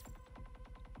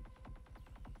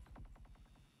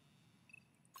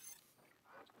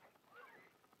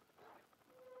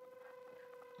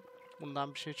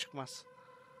 Bundan bir şey çıkmaz.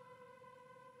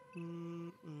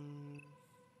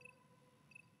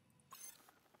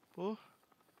 Bu.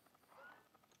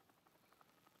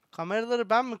 Kameraları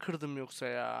ben mi kırdım yoksa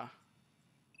ya?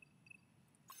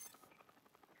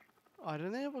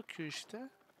 Arenaya bakıyor işte.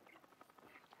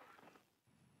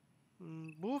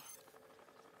 Bu.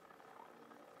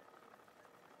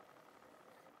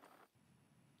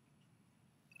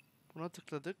 Buna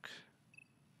tıkladık.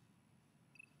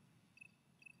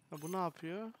 Ha, bu ne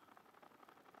yapıyor?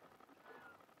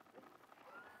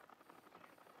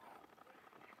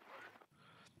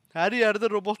 Her yerde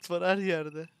robot var, her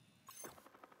yerde.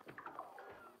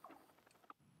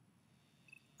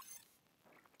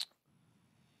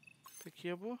 Peki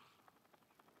ya bu?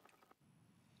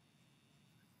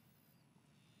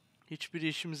 Hiçbiri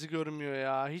işimizi görmüyor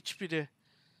ya, hiçbiri.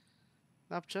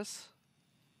 Ne yapacağız?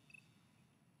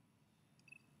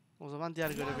 O zaman diğer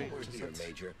göreve gideceğiz.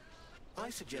 Major,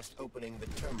 I suggest opening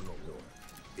the terminal door.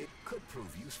 It could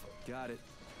prove useful. Got it.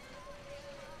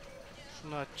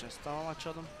 Şunu açacağız. Tamam,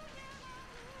 açalım.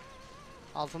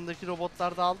 Altındaki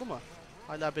robotlar da aldı mı?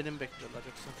 Hala benim bekliyorlar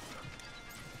yoksa.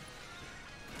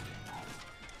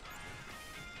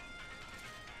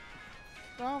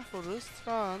 Run Forrest,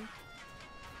 run.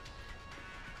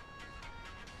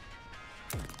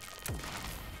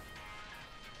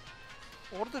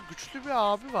 Orada güçlü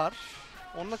bir abi var.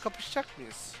 Onunla kapışacak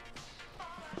mıyız?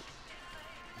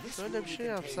 Böyle bir şey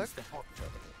yapsak.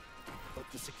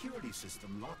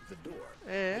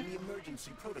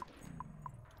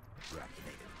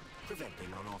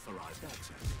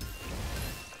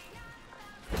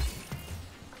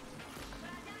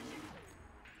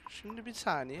 Şimdi bir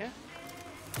saniye.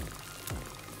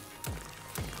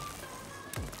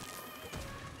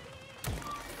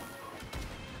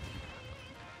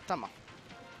 Tamam.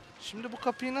 Şimdi bu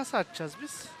kapıyı nasıl açacağız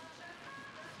biz?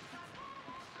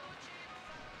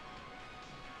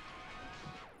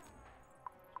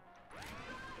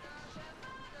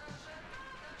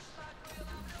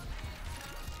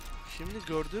 Şimdi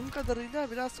gördüğüm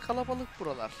kadarıyla biraz kalabalık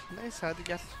buralar. Neyse hadi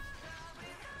gel.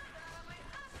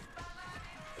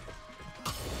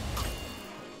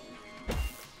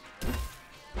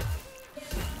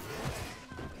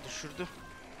 Düşürdü.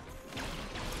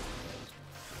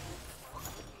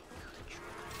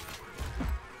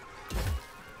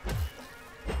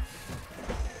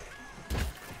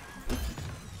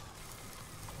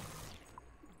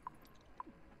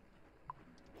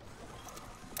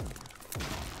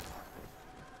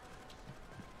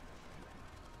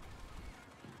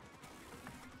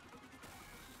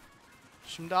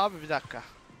 Şimdi abi bir dakika.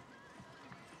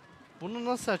 Bunu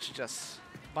nasıl açacağız?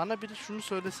 Bana biri şunu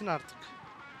söylesin artık.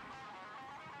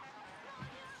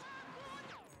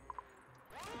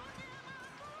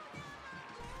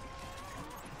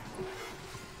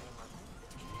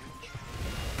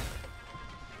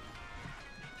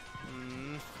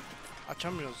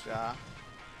 Açamıyoruz ya.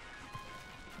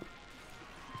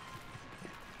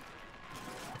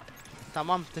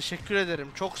 Tamam, teşekkür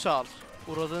ederim. Çok sağ ol.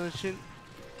 Uğradığın için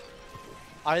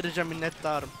ayrıca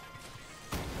minnettarım.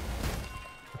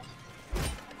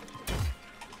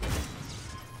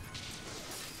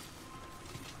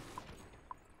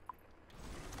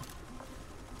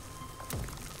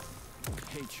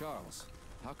 Hey Charles,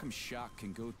 how come shock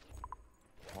can go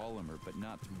polymer but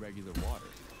not through regular water?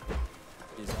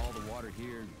 Is all the water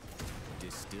here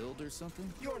distilled or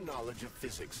something? Your knowledge of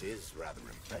physics is rather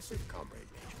impressive, Comrade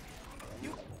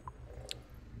Major.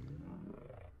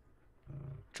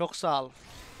 Çok sağ ol.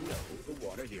 No, the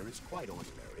water here is quite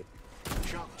ordinary.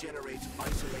 shock generates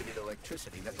isolated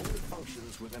electricity that only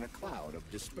functions within a cloud of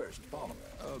dispersed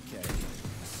polymers. Okay,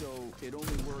 so it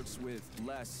only works with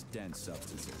less dense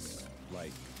substances,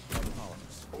 like other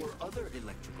polymers. Or other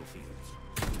electrical fields.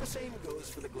 The same goes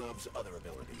for the glove's other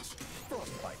abilities.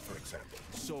 Frostbite, for example.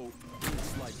 So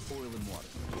it's like oil and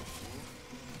water.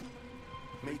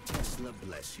 May Tesla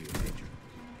bless you, Major.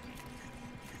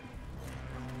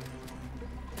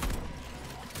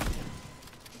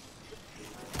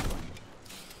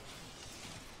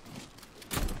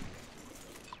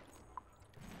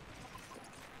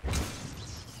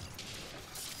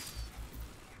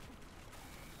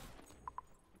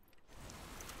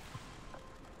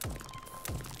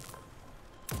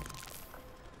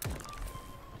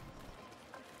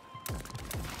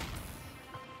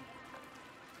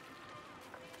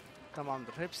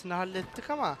 Tamamdır. Hepsini hallettik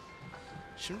ama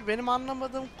şimdi benim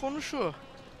anlamadığım konu şu.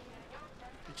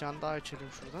 Bir can daha içelim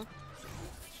şuradan.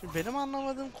 Şimdi benim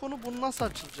anlamadığım konu bunun nasıl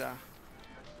açılacağı.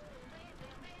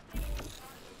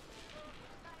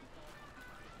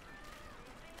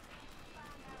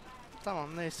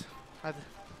 Tamam neyse. Hadi.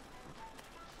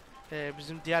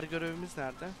 Bizim diğer görevimiz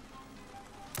nerede?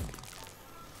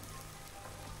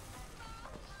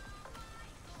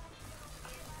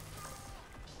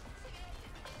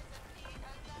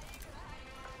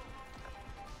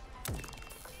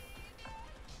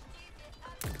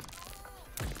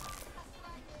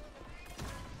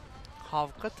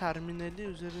 Havka terminali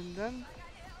üzerinden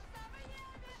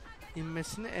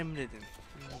inmesini emredin.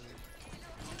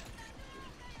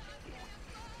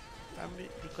 Ben bir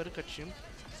yukarı kaçayım.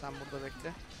 Sen burada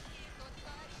bekle.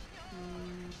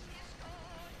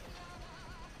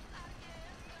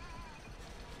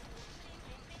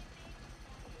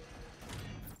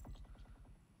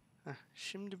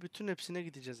 Şimdi bütün hepsine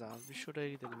gideceğiz abi. Bir şuraya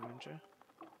gidelim önce.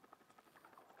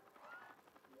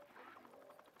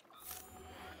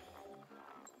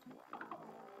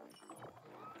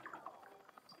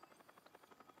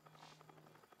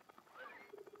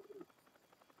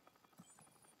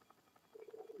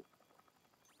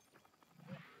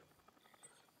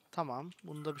 Tamam.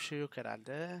 Bunda bir şey yok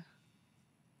herhalde.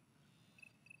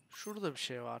 Şurada bir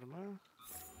şey var mı?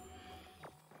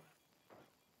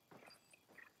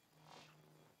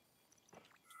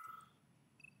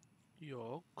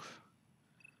 Yok.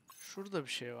 Şurada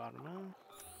bir şey var mı?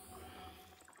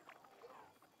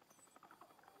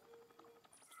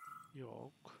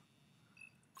 Yok.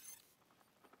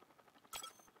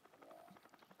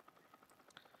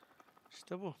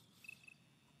 İşte bu.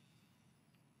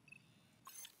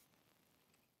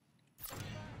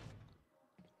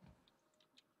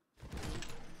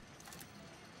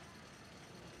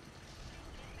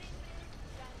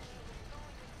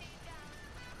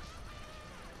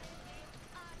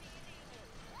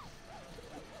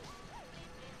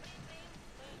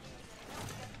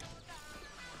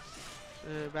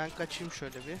 Ben kaçayım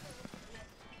şöyle bir.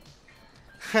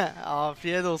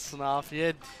 Afiyet olsun,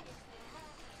 afiyet.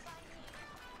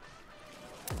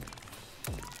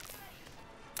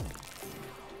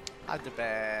 Hadi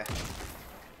be.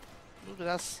 Bu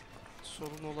biraz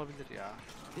sorun olabilir ya.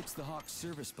 It's the Hawk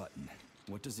service button.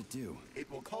 What does it do? It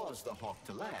will cause the Hawk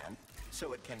to land,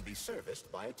 so it can be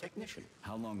serviced by a technician.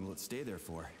 How long will it stay there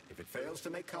for? If it fails to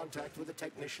make contact with a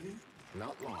technician,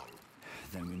 not long.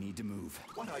 Then we need to move.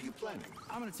 What are you planning?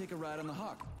 I'm gonna take a ride on the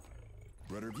Hawk.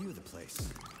 Better view of the place.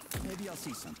 Maybe I'll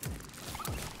see something.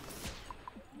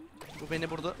 Bu beni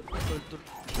burada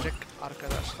öldürecek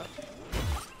arkadaşlar.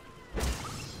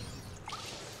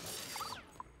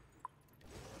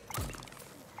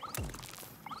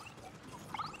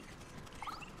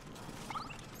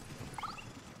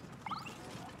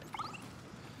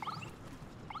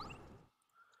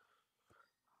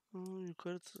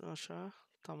 Yukarı aşağı.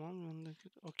 Tamam yanındaki.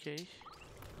 Okay.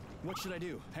 What should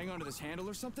I do? Hang on to this handle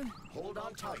or something? Hold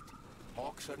on tight.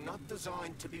 Hawks are not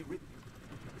designed to be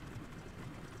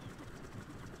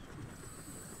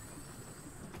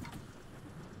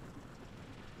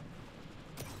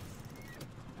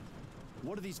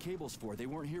What are these cables for? They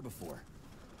weren't here before.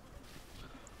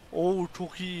 Oo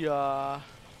çok iyi ya.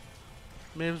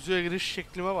 Mevzuya giriş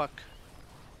şeklime bak.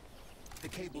 The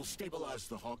cables stabilize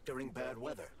the Hawk during bad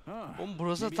weather. Oğlum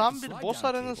burası tam bir boss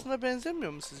arenasına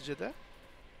benzemiyor mu sizce de?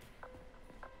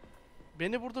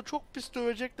 Beni burada çok pis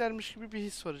döveceklermiş gibi bir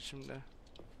his var içimde.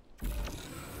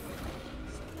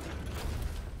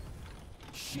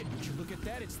 Shit, would you look at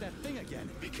that? It's that thing again.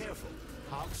 Be careful.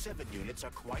 Hawk 7 units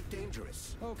are quite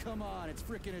dangerous. Oh, come on. It's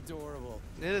freaking adorable.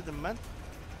 Ne dedim ben?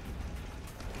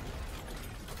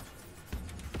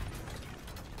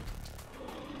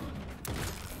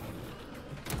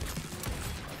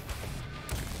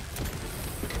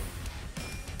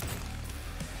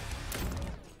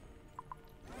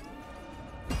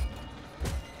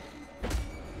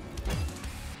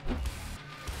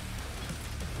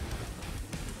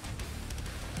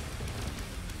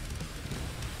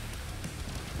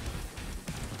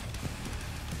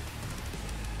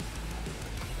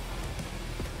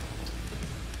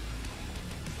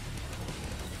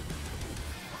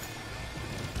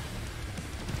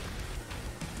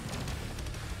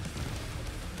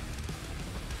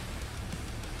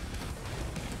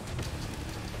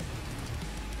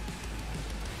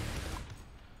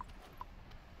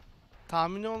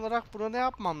 Tahmini olarak buna ne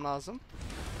yapmam lazım?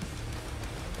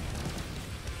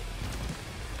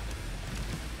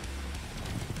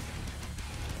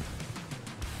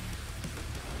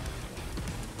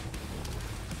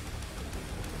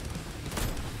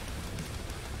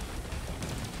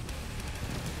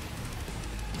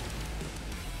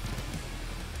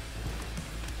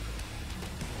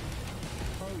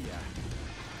 Oh yeah.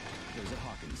 There's a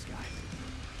hawk in the sky.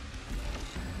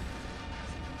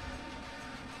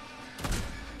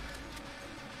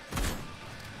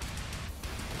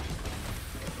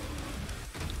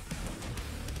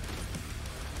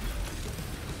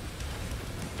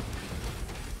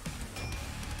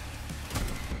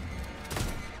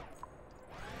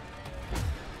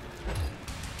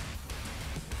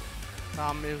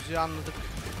 Tamam, mevzuyu anladık.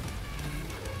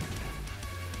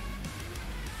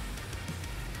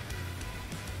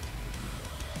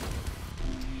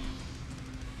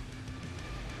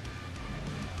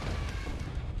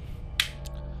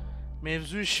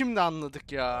 Mevzuyu şimdi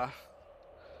anladık ya.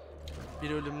 Bir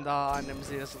ölüm daha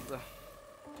annemize yazıldı.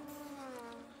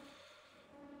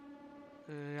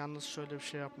 Yalnız şöyle bir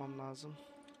şey yapmam lazım.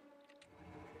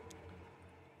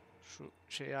 Şu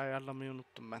şeyi ayarlamayı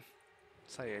unuttum ben.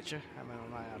 Sayacı. Hemen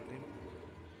onu ayarlayayım.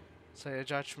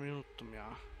 Sayacı açmayı unuttum ya.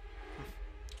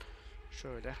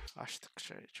 Şöyle açtık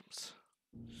sayacımızı.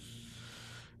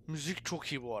 Müzik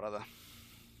çok iyi bu arada.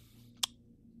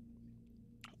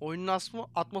 Oyunun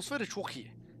atmosferi çok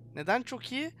iyi. Neden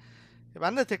çok iyi?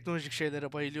 Ben de teknolojik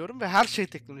şeylere bayılıyorum ve her şey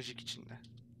teknolojik içinde.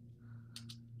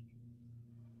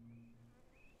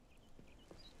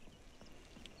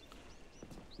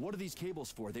 What are these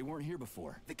cables for? They weren't here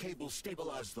before. The cables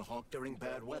stabilize the Hawk during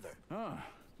bad weather. Huh.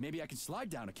 Maybe I can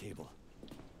slide down a cable.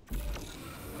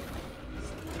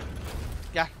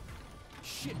 Gel.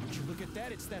 Shit, would you look at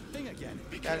that? It's that thing again.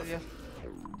 Gel gel.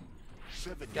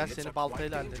 Gel seni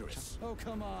baltayla halledeceğim. Oh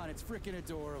come on, it's freaking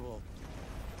adorable.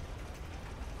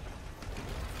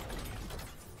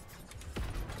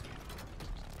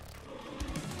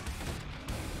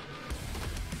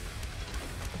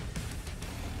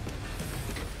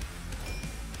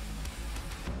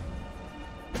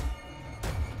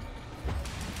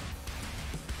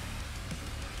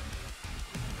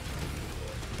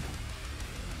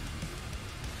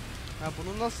 Ha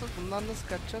bunu nasıl, bundan nasıl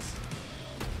kaçacağız?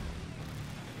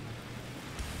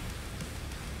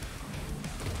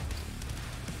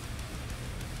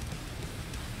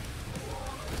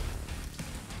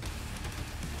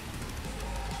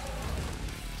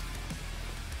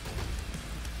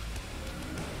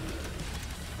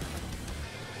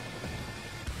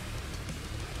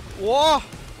 Oh!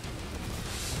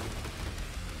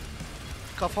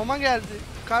 Kafama geldi.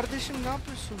 Kardeşim ne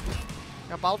yapıyorsun?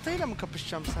 Ya baltayla mı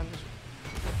kapışacağım seninle?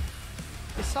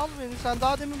 Sal beni. Sen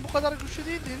daha demin bu kadar güçlü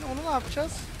değildin. Onu ne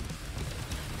yapacağız?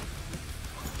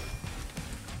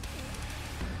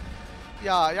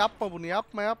 Ya yapma bunu.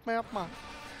 Yapma yapma yapma.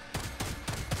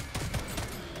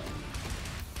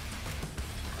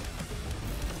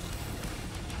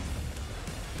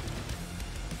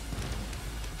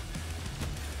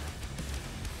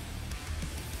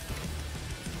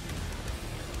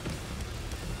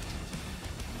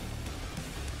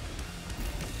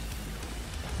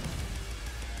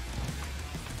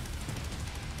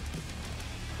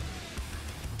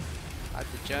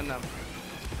 Hadi canım.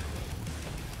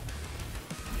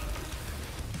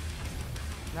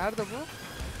 Nerede bu?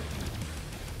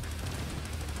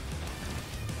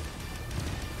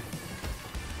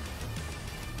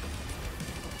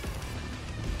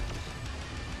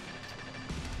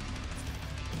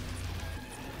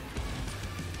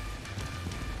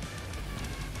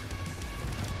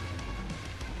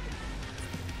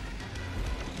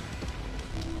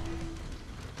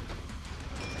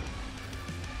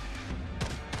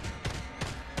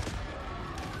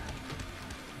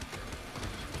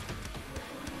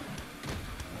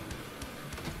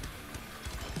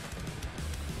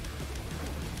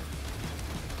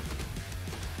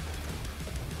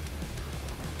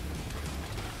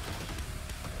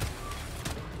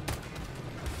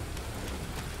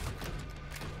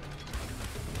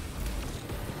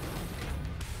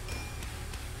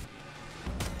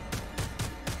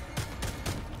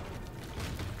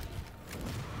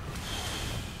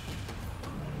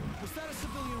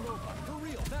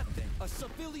 A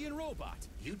civilian robot.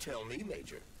 You tell me,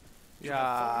 Major.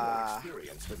 Ya.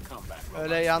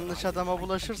 Öyle yanlış adama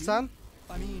bulaşırsan.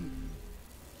 I mean,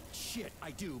 shit,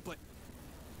 I do, but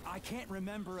I can't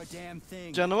remember a damn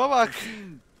thing. Canıma bak.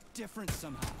 Different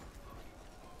somehow.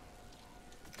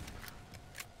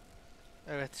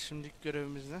 Evet, şimdiki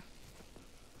görevimiz ne?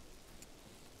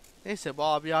 Neyse, bu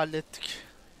abiyi hallettik.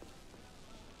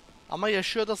 Ama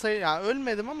yaşıyor da yani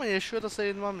ölmedim ama yaşıyor da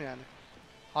sayılmam yani.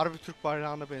 Harbi Türk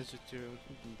bayrağına benzetiyorum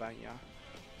ben ya.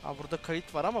 Ha burada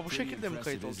kayıt var ama bu şekilde mi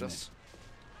kayıt olacağız?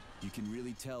 You can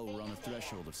really tell we're on the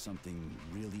threshold of something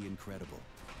really incredible.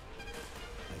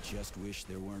 I just wish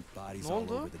there weren't bodies all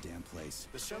over the damn place.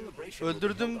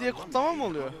 Öldürdüm diye kutlama mı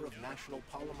oluyor?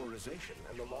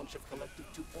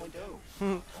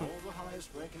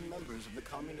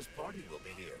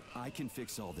 I can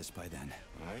fix all this by then.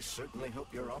 I certainly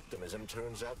hope your optimism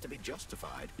turns out to be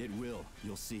justified. It will,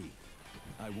 you'll see.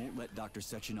 I won't let Dr.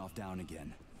 Sechenov down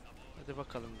again. Hadi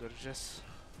bakalım göreceğiz.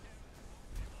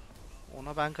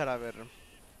 Ona ben karar veririm.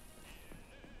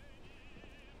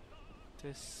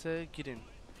 Teste girin.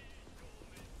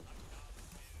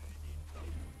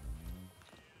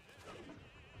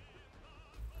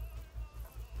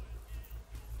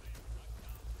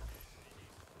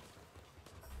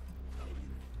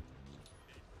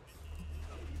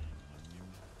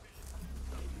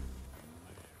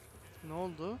 Ne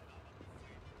oldu?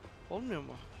 Olmuyor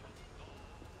mu?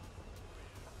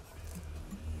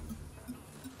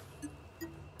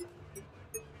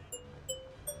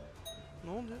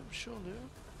 Ne oluyor? Bir şey oluyor.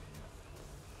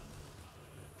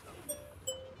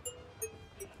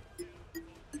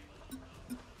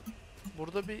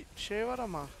 Burada bir şey var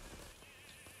ama.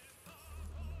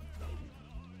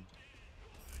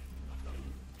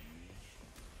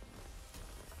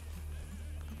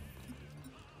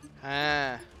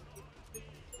 He.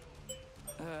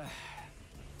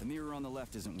 The mirror on the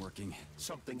left isn't working.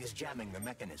 Something is jamming the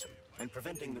mechanism and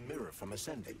preventing the mirror from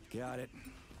ascending. Got it.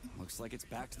 Looks like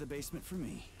it's back to the basement for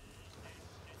me.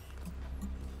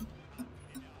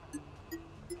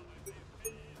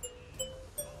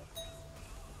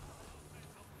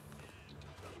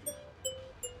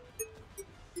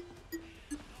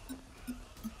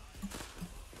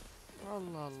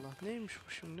 Allah Allah. Neymiş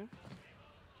bu şimdi?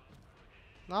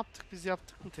 Ne yaptık biz,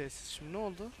 yaptık mı tesis şimdi? Ne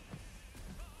oldu?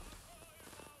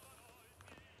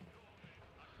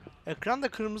 Ekran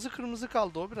da kırmızı kırmızı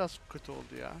kaldı. O biraz kötü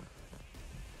oldu ya.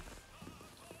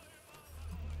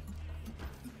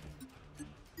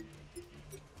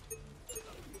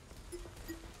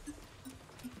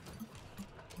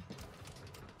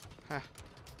 Heh.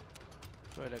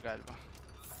 Böyle galiba.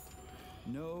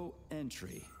 No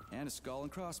entry. And a skull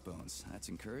and crossbones. That's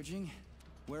encouraging.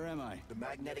 Where am I? The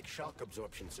magnetic shock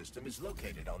absorption system is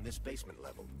located on this basement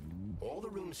level. All the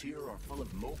rooms here are full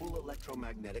of mobile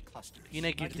electromagnetic clusters. Yine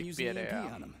I can girdik use bir an yere EMP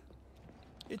ya. on 'em.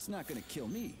 It's not gonna kill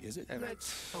me, is it?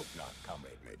 Let's hope not,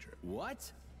 Comrade Major.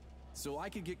 What? So I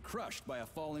could get crushed by a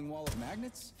falling wall of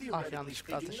magnets? Theoretically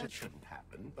yanlışlıkla speaking, ateş that ettim. shouldn't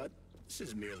happen, but this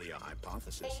is merely a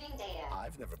hypothesis.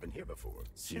 I've never been here before.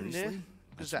 Seriously? Şimdi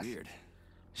That's güzel. weird.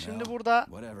 Şimdi Well, burada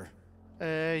whatever.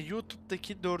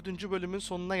 YouTube'daki 4. bölümün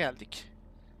sonuna geldik.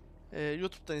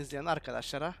 YouTube'dan izleyen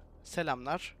arkadaşlara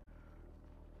selamlar.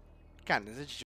 Kendinize cici